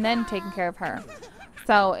kids and then taking care of her.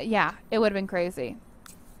 So, yeah, it would have been crazy.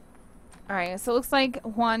 Alright, so it looks like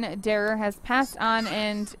Juan Darer has passed on,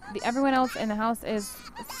 and everyone else in the house is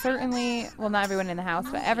certainly, well, not everyone in the house,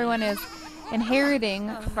 but everyone is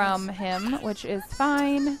inheriting from him, which is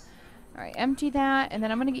fine. Alright, empty that, and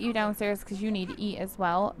then I'm going to get you downstairs because you need to eat as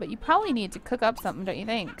well. But you probably need to cook up something, don't you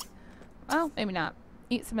think? Well, maybe not.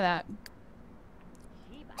 Eat some of that.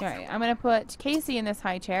 Alright, I'm going to put Casey in this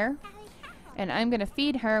high chair. And I'm going to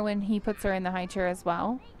feed her when he puts her in the high chair as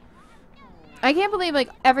well. I can't believe, like,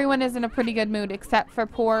 everyone is in a pretty good mood except for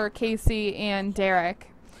poor Casey and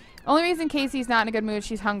Derek. The only reason Casey's not in a good mood is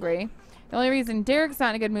she's hungry. The only reason Derek's not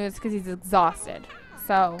in a good mood is because he's exhausted.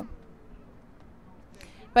 So...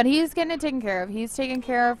 But he's getting it taken care of. He's taking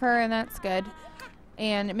care of her, and that's good.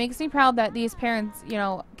 And it makes me proud that these parents, you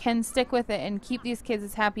know, can stick with it and keep these kids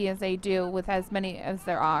as happy as they do with as many as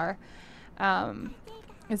there are.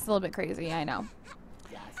 It's a little bit crazy, I know.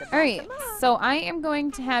 Alright, so I am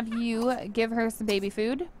going to have you give her some baby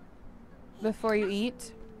food before you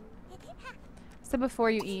eat. So before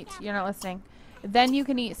you eat, you're not listening. Then you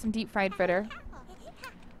can eat some deep fried fritter.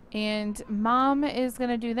 And Mom is going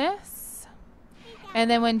to do this. And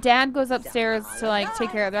then when Dad goes upstairs to like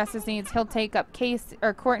take care of the rest of his needs, he'll take up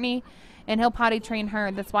Courtney and he'll potty train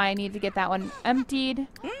her. That's why I need to get that one emptied.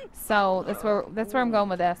 So that's where I'm going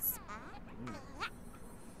with this.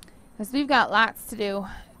 Because we've got lots to do.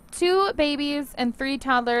 2 babies and 3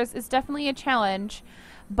 toddlers is definitely a challenge.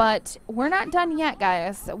 But we're not done yet,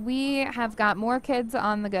 guys. We have got more kids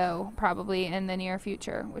on the go, probably, in the near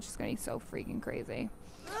future, which is going to be so freaking crazy.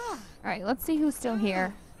 Alright, let's see who's still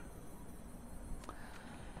here.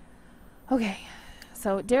 Okay,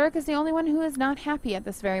 so Derek is the only one who is not happy at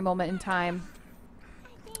this very moment in time.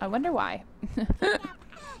 I wonder why.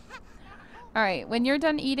 Alright, when you're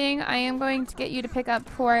done eating, I am going to get you to pick up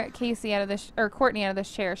poor Casey out of this, or Courtney out of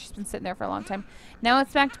this chair. She's been sitting there for a long time. Now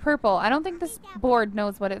it's back to purple. I don't think this board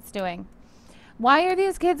knows what it's doing. Why are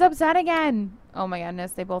these kids upset again? Oh my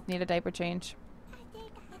goodness, they both need a diaper change.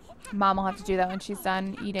 Mom will have to do that when she's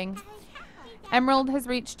done eating. Emerald has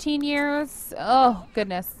reached teen years. Oh,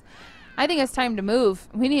 goodness. I think it's time to move.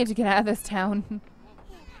 We need to get out of this town.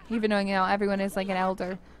 Even though, you know, everyone is like an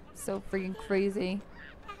elder. So freaking crazy.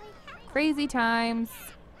 Crazy times.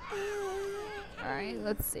 Alright,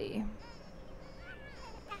 let's see.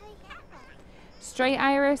 Stray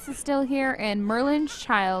Iris is still here, and Merlin's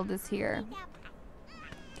child is here.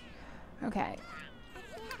 Okay.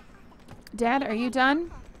 Dad, are you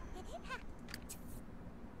done?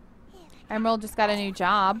 Emerald just got a new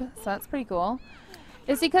job, so that's pretty cool.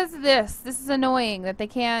 It's because of this. This is annoying that they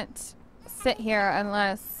can't sit here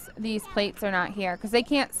unless these plates are not here. Because they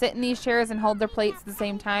can't sit in these chairs and hold their plates at the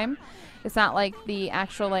same time. It's not like the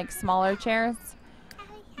actual, like, smaller chairs.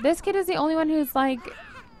 This kid is the only one who's, like...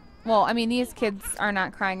 Well, I mean, these kids are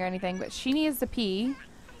not crying or anything, but she needs to pee.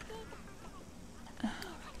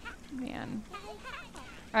 Man.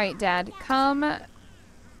 Alright, Dad. Come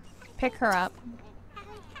pick her up.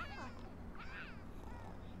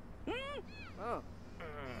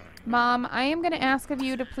 Mom, I am going to ask of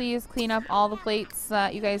you to please clean up all the plates so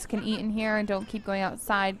that you guys can eat in here and don't keep going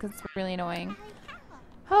outside because it's really annoying.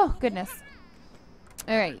 Oh, goodness.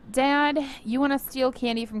 Alright, Dad, you want to steal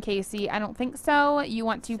candy from Casey? I don't think so. You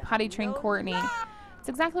want to potty train Courtney. It's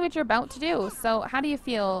exactly what you're about to do. So how do you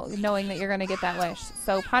feel knowing that you're going to get that wish?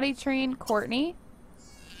 So potty train Courtney.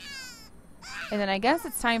 And then I guess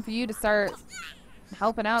it's time for you to start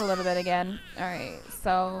helping out a little bit again. Alright,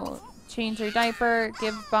 so... change your diaper,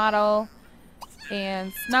 give bottle,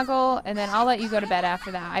 and snuggle, and then I'll let you go to bed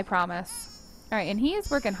after that, I promise. Alright, and he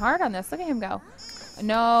is working hard on this. Look at him go.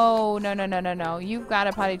 No, no, no, no, no, no. You've got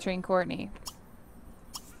to potty train Courtney.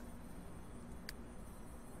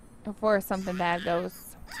 Before something bad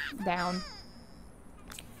goes down.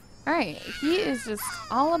 Alright, he is just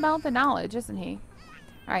all about the knowledge, isn't he?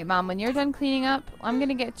 Alright, Mom, when you're done cleaning up, I'm going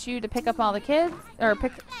to get you to pick up all the kids. Or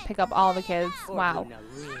pick up all the kids. Wow.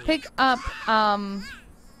 Pick up,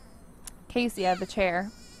 Casey out of the chair.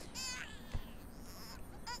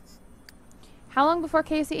 How long before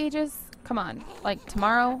Casey ages? Come on. Like,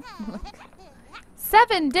 tomorrow?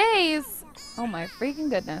 7 days! Oh my freaking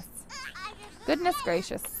goodness. Goodness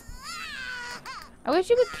gracious. I wish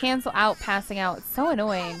you could cancel out passing out. It's so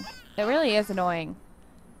annoying. It really is annoying.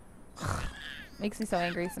 Makes me so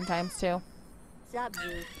angry sometimes, too.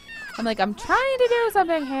 I'm like, I'm trying to do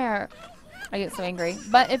something here. I get so angry.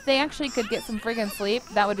 But if they actually could get some friggin' sleep,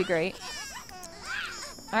 that would be great.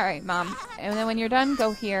 Alright, Mom. And then when you're done,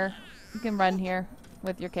 go here. You can run here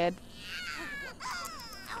with your kid.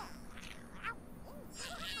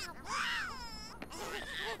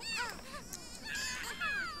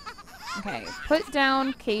 Okay, put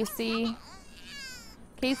down Casey.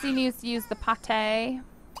 Casey needs to use the pate.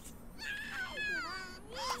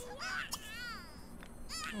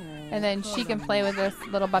 And then she can play with this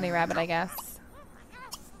little bunny rabbit, I guess.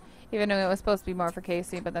 Even though it was supposed to be more for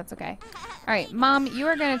Casey, but that's okay. Alright, Mom, you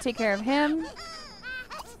are going to take care of him.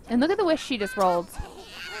 And look at the wish she just rolled.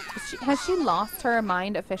 Has she lost her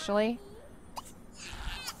mind officially?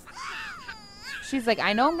 She's like,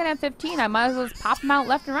 I know I'm going to have 15. I might as well just pop them out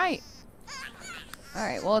left and right.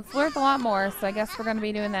 Alright, well, it's worth a lot more, so I guess we're going to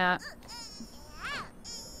be doing that.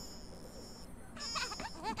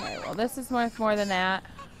 Okay, well, this is worth more than that.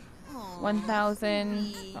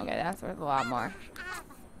 1,000. Okay, that's worth a lot more.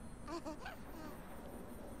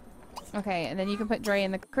 Okay, and then you can put Dre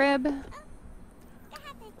in the crib.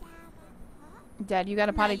 Dad, you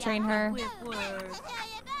gotta potty train her.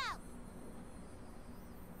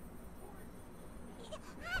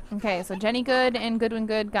 Okay, so Jenny Good and Goodwin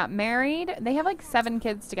Good got married. They have like 7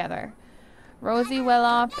 kids together. Rosie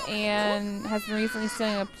Willoff and has been recently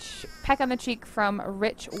stealing a peck on the cheek from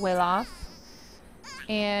Rich Willoff.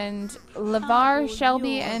 And LeVar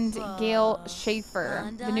Shelby and Gail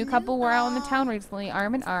Schaefer. The new couple were out in the town recently,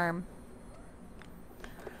 arm in arm.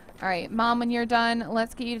 Alright, Mom, when you're done,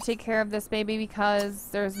 let's get you to take care of this baby because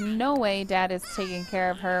there's no way Dad is taking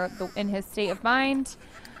care of her in his state of mind.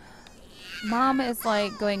 Mom is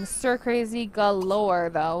like going stir crazy galore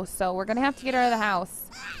though, so we're gonna have to get her out of the house.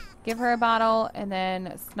 Give her a bottle and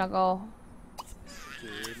then snuggle.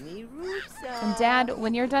 And Dad,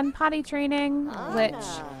 when you're done potty training, which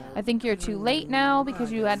I think you're too late now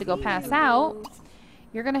because you had to go pass out,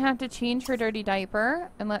 you're gonna have to change her dirty diaper.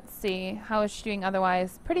 And let's see, how is she doing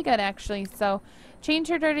otherwise? Pretty good actually. So change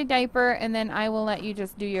her dirty diaper and then I will let you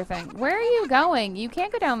just do your thing. Where are you going? You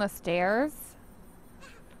can't go down the stairs.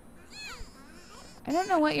 I don't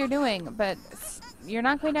know what you're doing, but you're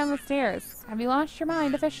not going down the stairs. Have you lost your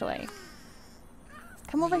mind officially?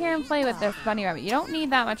 Come over here and play with this bunny rabbit. You don't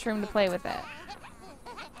need that much room to play with it.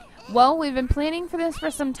 Well, we've been planning for this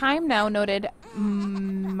for some time now, noted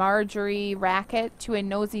Marjorie Rackett to a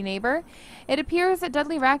nosy neighbor. It appears that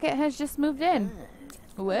Dudley Rackett has just moved in.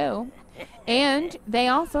 Whoa. And they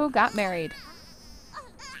also got married.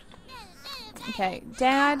 Okay,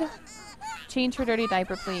 Dad, change her dirty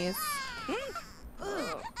diaper, please.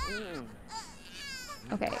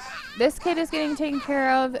 Okay, this kid is getting taken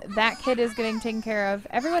care of. That kid is getting taken care of.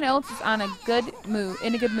 Everyone else is on a good mood,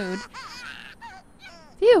 in a good mood.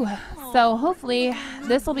 Phew. So hopefully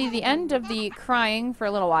this will be the end of the crying for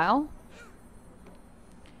a little while.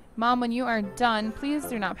 Mom, when you are done, please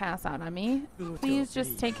do not pass out on me. Please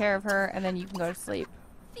just take care of her and then you can go to sleep.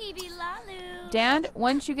 Phoebe Lalu. Dad,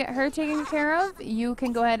 once you get her taken care of, you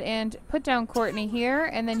can go ahead and put down Courtney here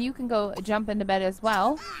and then you can go jump into bed as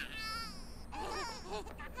well.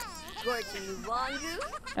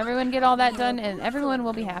 Everyone get all that done and everyone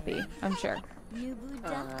will be happy, I'm sure.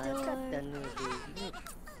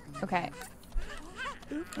 Okay.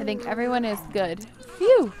 I think everyone is good.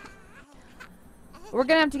 Phew! We're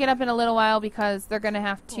gonna have to get up in a little while because they're gonna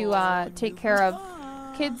have to take care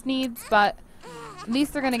of kids' needs, but at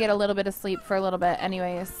least they're gonna get a little bit of sleep for a little bit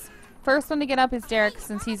anyways. First one to get up is Derek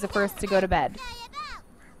since he's the first to go to bed.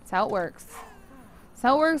 That's how it works. That's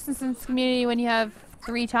how it works in this community when you have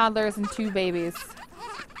 3 toddlers and 2 babies.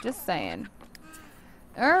 Just saying.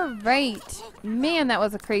 Alright. Man, that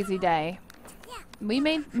was a crazy day. We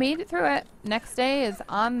made it through it. Next day is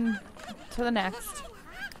on to the next.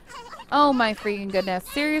 Oh my freaking goodness.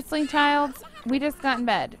 Seriously, child? We just got in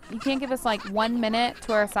bed. You can't give us like 1 minute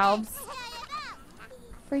to ourselves?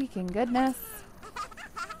 Freaking goodness.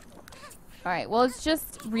 Alright, well it's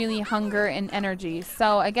just really hunger and energy.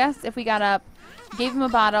 So I guess if we got up, gave them a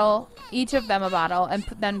bottle, each of them a bottle, and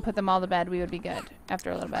then put them all to bed, we would be good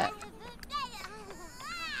after a little bit.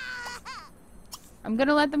 I'm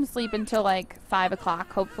gonna let them sleep until like 5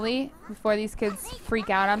 o'clock, hopefully, before these kids freak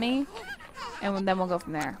out on me, and then we'll go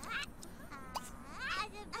from there.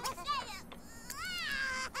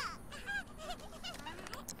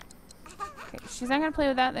 Okay, she's not gonna play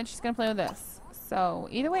with that, then she's gonna play with this. So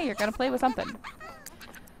either way, you're gonna play with something.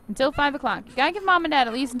 Until 5 o'clock. You gotta give Mom and Dad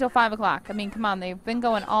at least until 5 o'clock. I mean, come on, they've been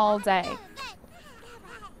going all day.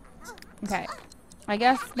 Okay. I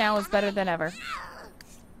guess now is better than ever.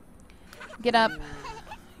 Get up.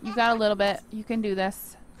 You got a little bit. You can do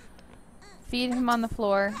this. Feed him on the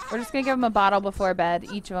floor. We're just gonna give him a bottle before bed,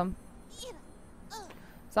 each of them.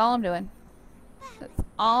 That's all I'm doing. That's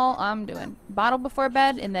all I'm doing. Bottle before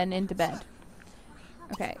bed and then into bed.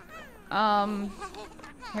 Okay.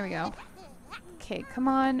 Here we go. Okay, come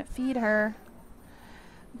on, feed her.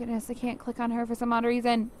 Goodness, I can't click on her for some odd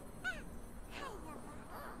reason.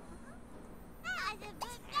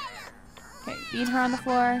 Okay, feed her on the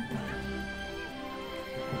floor.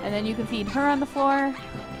 And then you can feed her on the floor.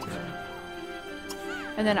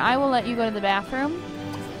 And then I will let you go to the bathroom.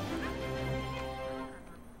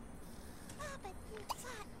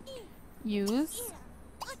 Use.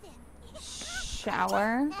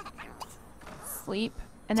 Shower. Sleep.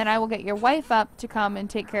 And then I will get your wife up to come and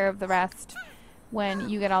take care of the rest when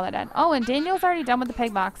you get all that done. Oh, and Daniel's already done with the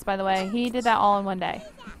peg box, by the way. He did that all in one day.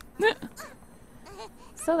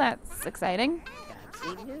 So that's exciting.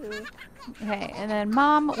 Okay, and then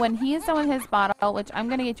Mom, when he is done with his bottle, which I'm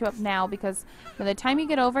going to get you up now because by the time you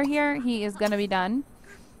get over here, he is going to be done.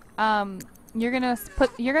 You're going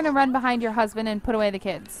to run behind your husband and put away the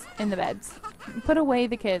kids in the beds. Put away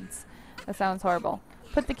the kids. That sounds horrible.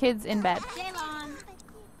 Put the kids in bed.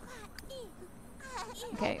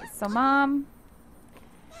 Okay, so Mom,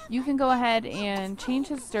 you can go ahead and change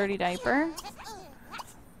his dirty diaper.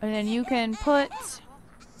 And then you can put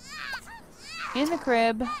in the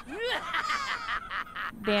crib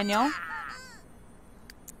Daniel.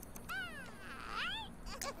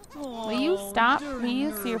 Will you stop,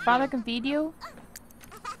 please, so your father can feed you?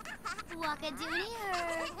 Wakadoodie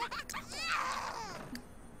her.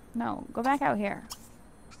 No, go back out here.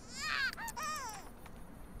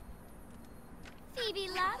 Phoebe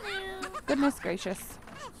Lalu. Goodness gracious.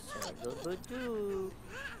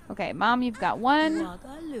 Okay, Mom, you've got one.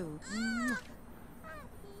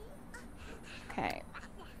 Okay.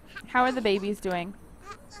 How are the babies doing?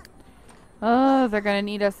 Oh, they're gonna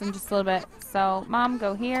need us in just a little bit. So, Mom,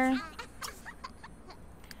 go here.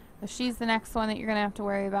 She's the next one that you're gonna have to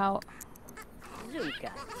worry about.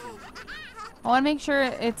 I want to make sure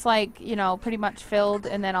it's like, you know, pretty much filled,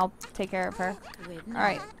 and then I'll take care of her.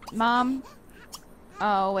 Alright, Mom.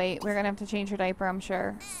 Oh, wait, we're gonna have to change her diaper, I'm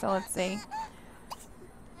sure. So, let's see.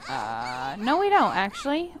 No, we don't,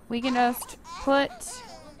 actually. We can just put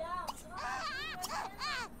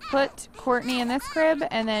Courtney in this crib,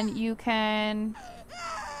 and then you can...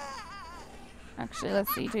 Actually,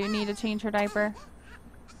 let's see. Do you need to change her diaper?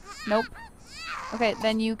 Nope. Okay,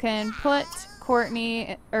 then you can put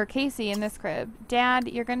Courtney or Casey in this crib. Dad,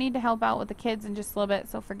 you're going to need to help out with the kids in just a little bit,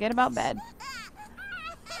 so forget about bed.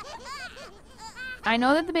 I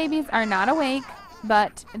know that the babies are not awake,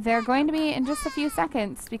 but they're going to be in just a few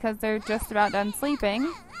seconds because they're just about done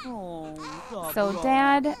sleeping. So,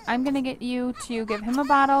 Dad, I'm going to get you to give him a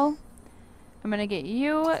bottle. I'm going to get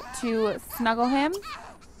you to snuggle him.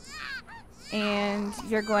 And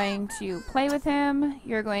you're going to play with him.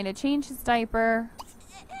 You're going to change his diaper.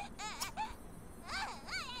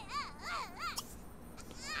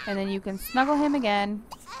 And then you can snuggle him again.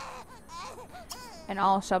 And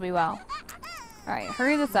all shall be well. Alright,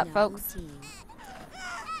 hurry this up, folks.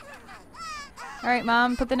 Alright,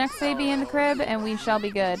 Mom, put the next baby in the crib and we shall be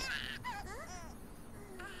good.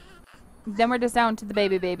 Then we're just down to the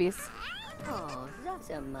babies. Oh, that's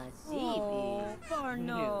a masibi. Oh,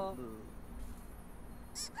 no.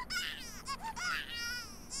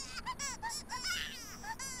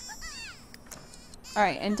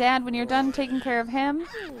 Alright, and Dad, when you're done taking care of him,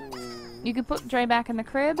 you can put Dre back in the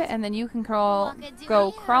crib, and then you can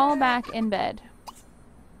go crawl back in bed.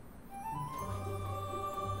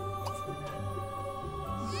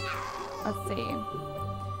 Let's see.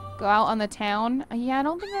 Go out on the town. Yeah, I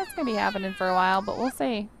don't think that's going to be happening for a while, but we'll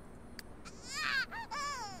see.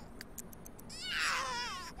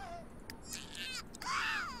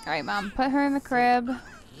 Alright, Mom, put her in the crib.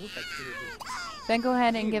 Then go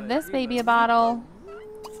ahead and give this baby a bottle.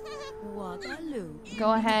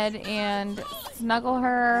 Go ahead and snuggle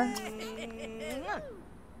her.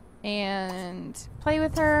 And play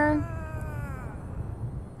with her.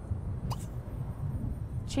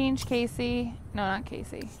 Change Casey. No, not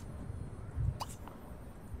Casey.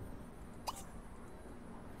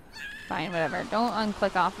 Fine, whatever. Don't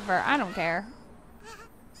unclick off of her. I don't care.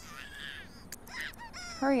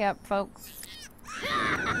 Hurry up, folks.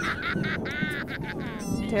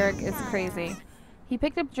 Derek is crazy. He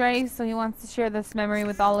picked up Dre, so he wants to share this memory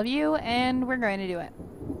with all of you, and we're going to do it.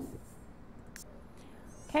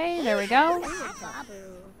 Okay, there we go.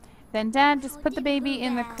 Then Dad, just put the baby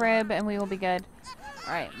in the crib, and we will be good.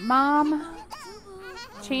 Alright, Mom,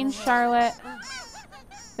 change Charlotte.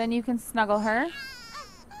 Then you can snuggle her.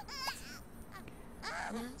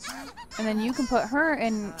 And then you can put her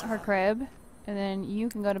in her crib. And then you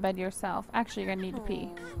can go to bed yourself. Actually, you're going to need to pee.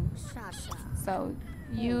 So,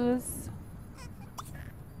 use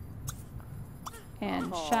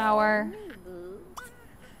and shower.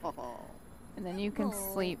 And then you can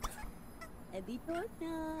sleep.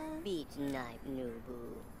 Beach night,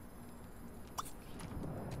 Nubu.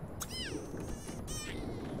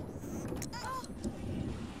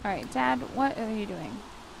 Alright, Dad, what are you doing?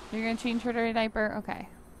 You're going to change her dirty diaper? Okay.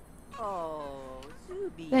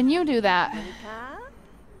 Then you do that.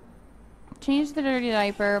 Change the dirty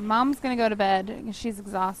diaper. Mom's going to go to bed because she's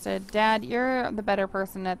exhausted. Dad, you're the better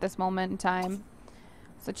person at this moment in time.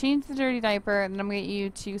 So change the dirty diaper, and I'm going to get you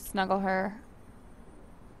to snuggle her.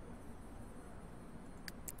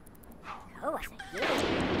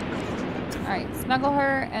 Alright, snuggle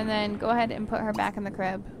her, and then go ahead and put her back in the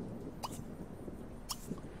crib.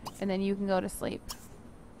 And then you can go to sleep.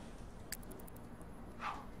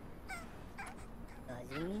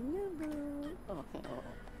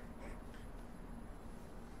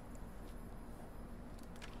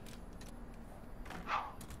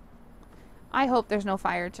 I hope there's no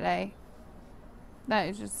fire today. That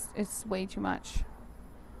is just, it's way too much.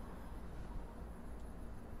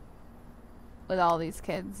 with all these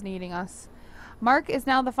kids needing us. Mark is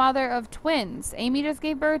now the father of twins. Amy just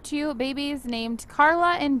gave birth to babies named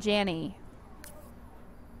Carla and Janny.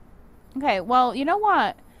 Okay, well, you know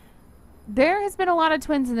what? There has been a lot of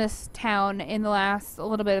twins in this town in the last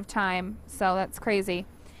little bit of time, so that's crazy.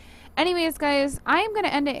 Anyways, guys, I am going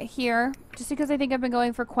to end it here just because I think I've been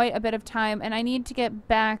going for quite a bit of time, and I need to get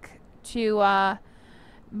back to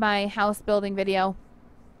my house building video.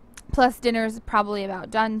 Plus, dinner's probably about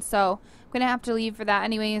done, so I'm going to have to leave for that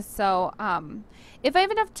anyways. So, if I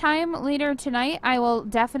have enough time later tonight, I will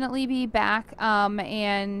definitely be back,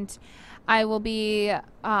 and I will be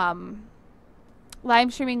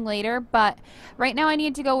live streaming later. But right now I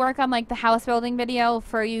need to go work on like the house building video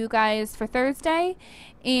for you guys for Thursday.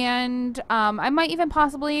 And I might even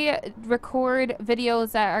possibly record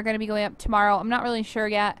videos that are going to be going up tomorrow. I'm not really sure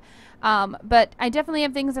yet. But I definitely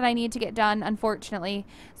have things that I need to get done, unfortunately.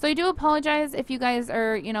 So I do apologize if you guys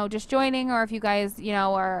are, you know, just joining, or if you guys, you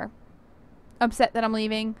know, are upset that I'm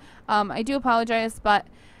leaving. I do apologize, but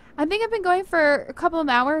I think I've been going for a couple of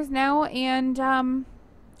hours now, and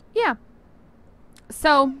yeah.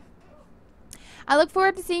 So I look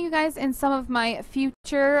forward to seeing you guys in some of my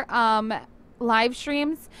future live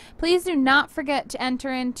streams. Please do not forget to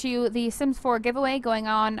enter into the Sims 4 giveaway going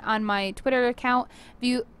on my Twitter account,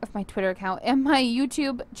 and my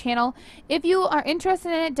YouTube channel. If you are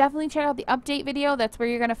interested in it, definitely check out the update video. That's where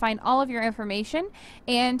you're going to find all of your information.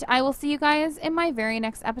 And I will see you guys in my very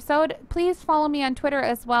next episode. Please follow me on Twitter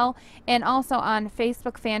as well, and also on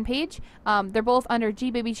Facebook fan page. They're both under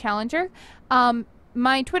GBabyChallenger.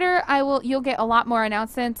 My Twitter, you'll get a lot more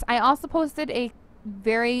announcements. I also posted a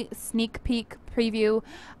very sneak peek preview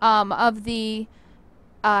of the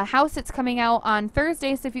house that's coming out on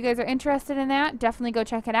Thursday. So if you guys are interested in that, definitely go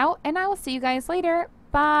check it out. And I will see you guys later.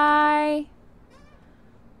 Bye.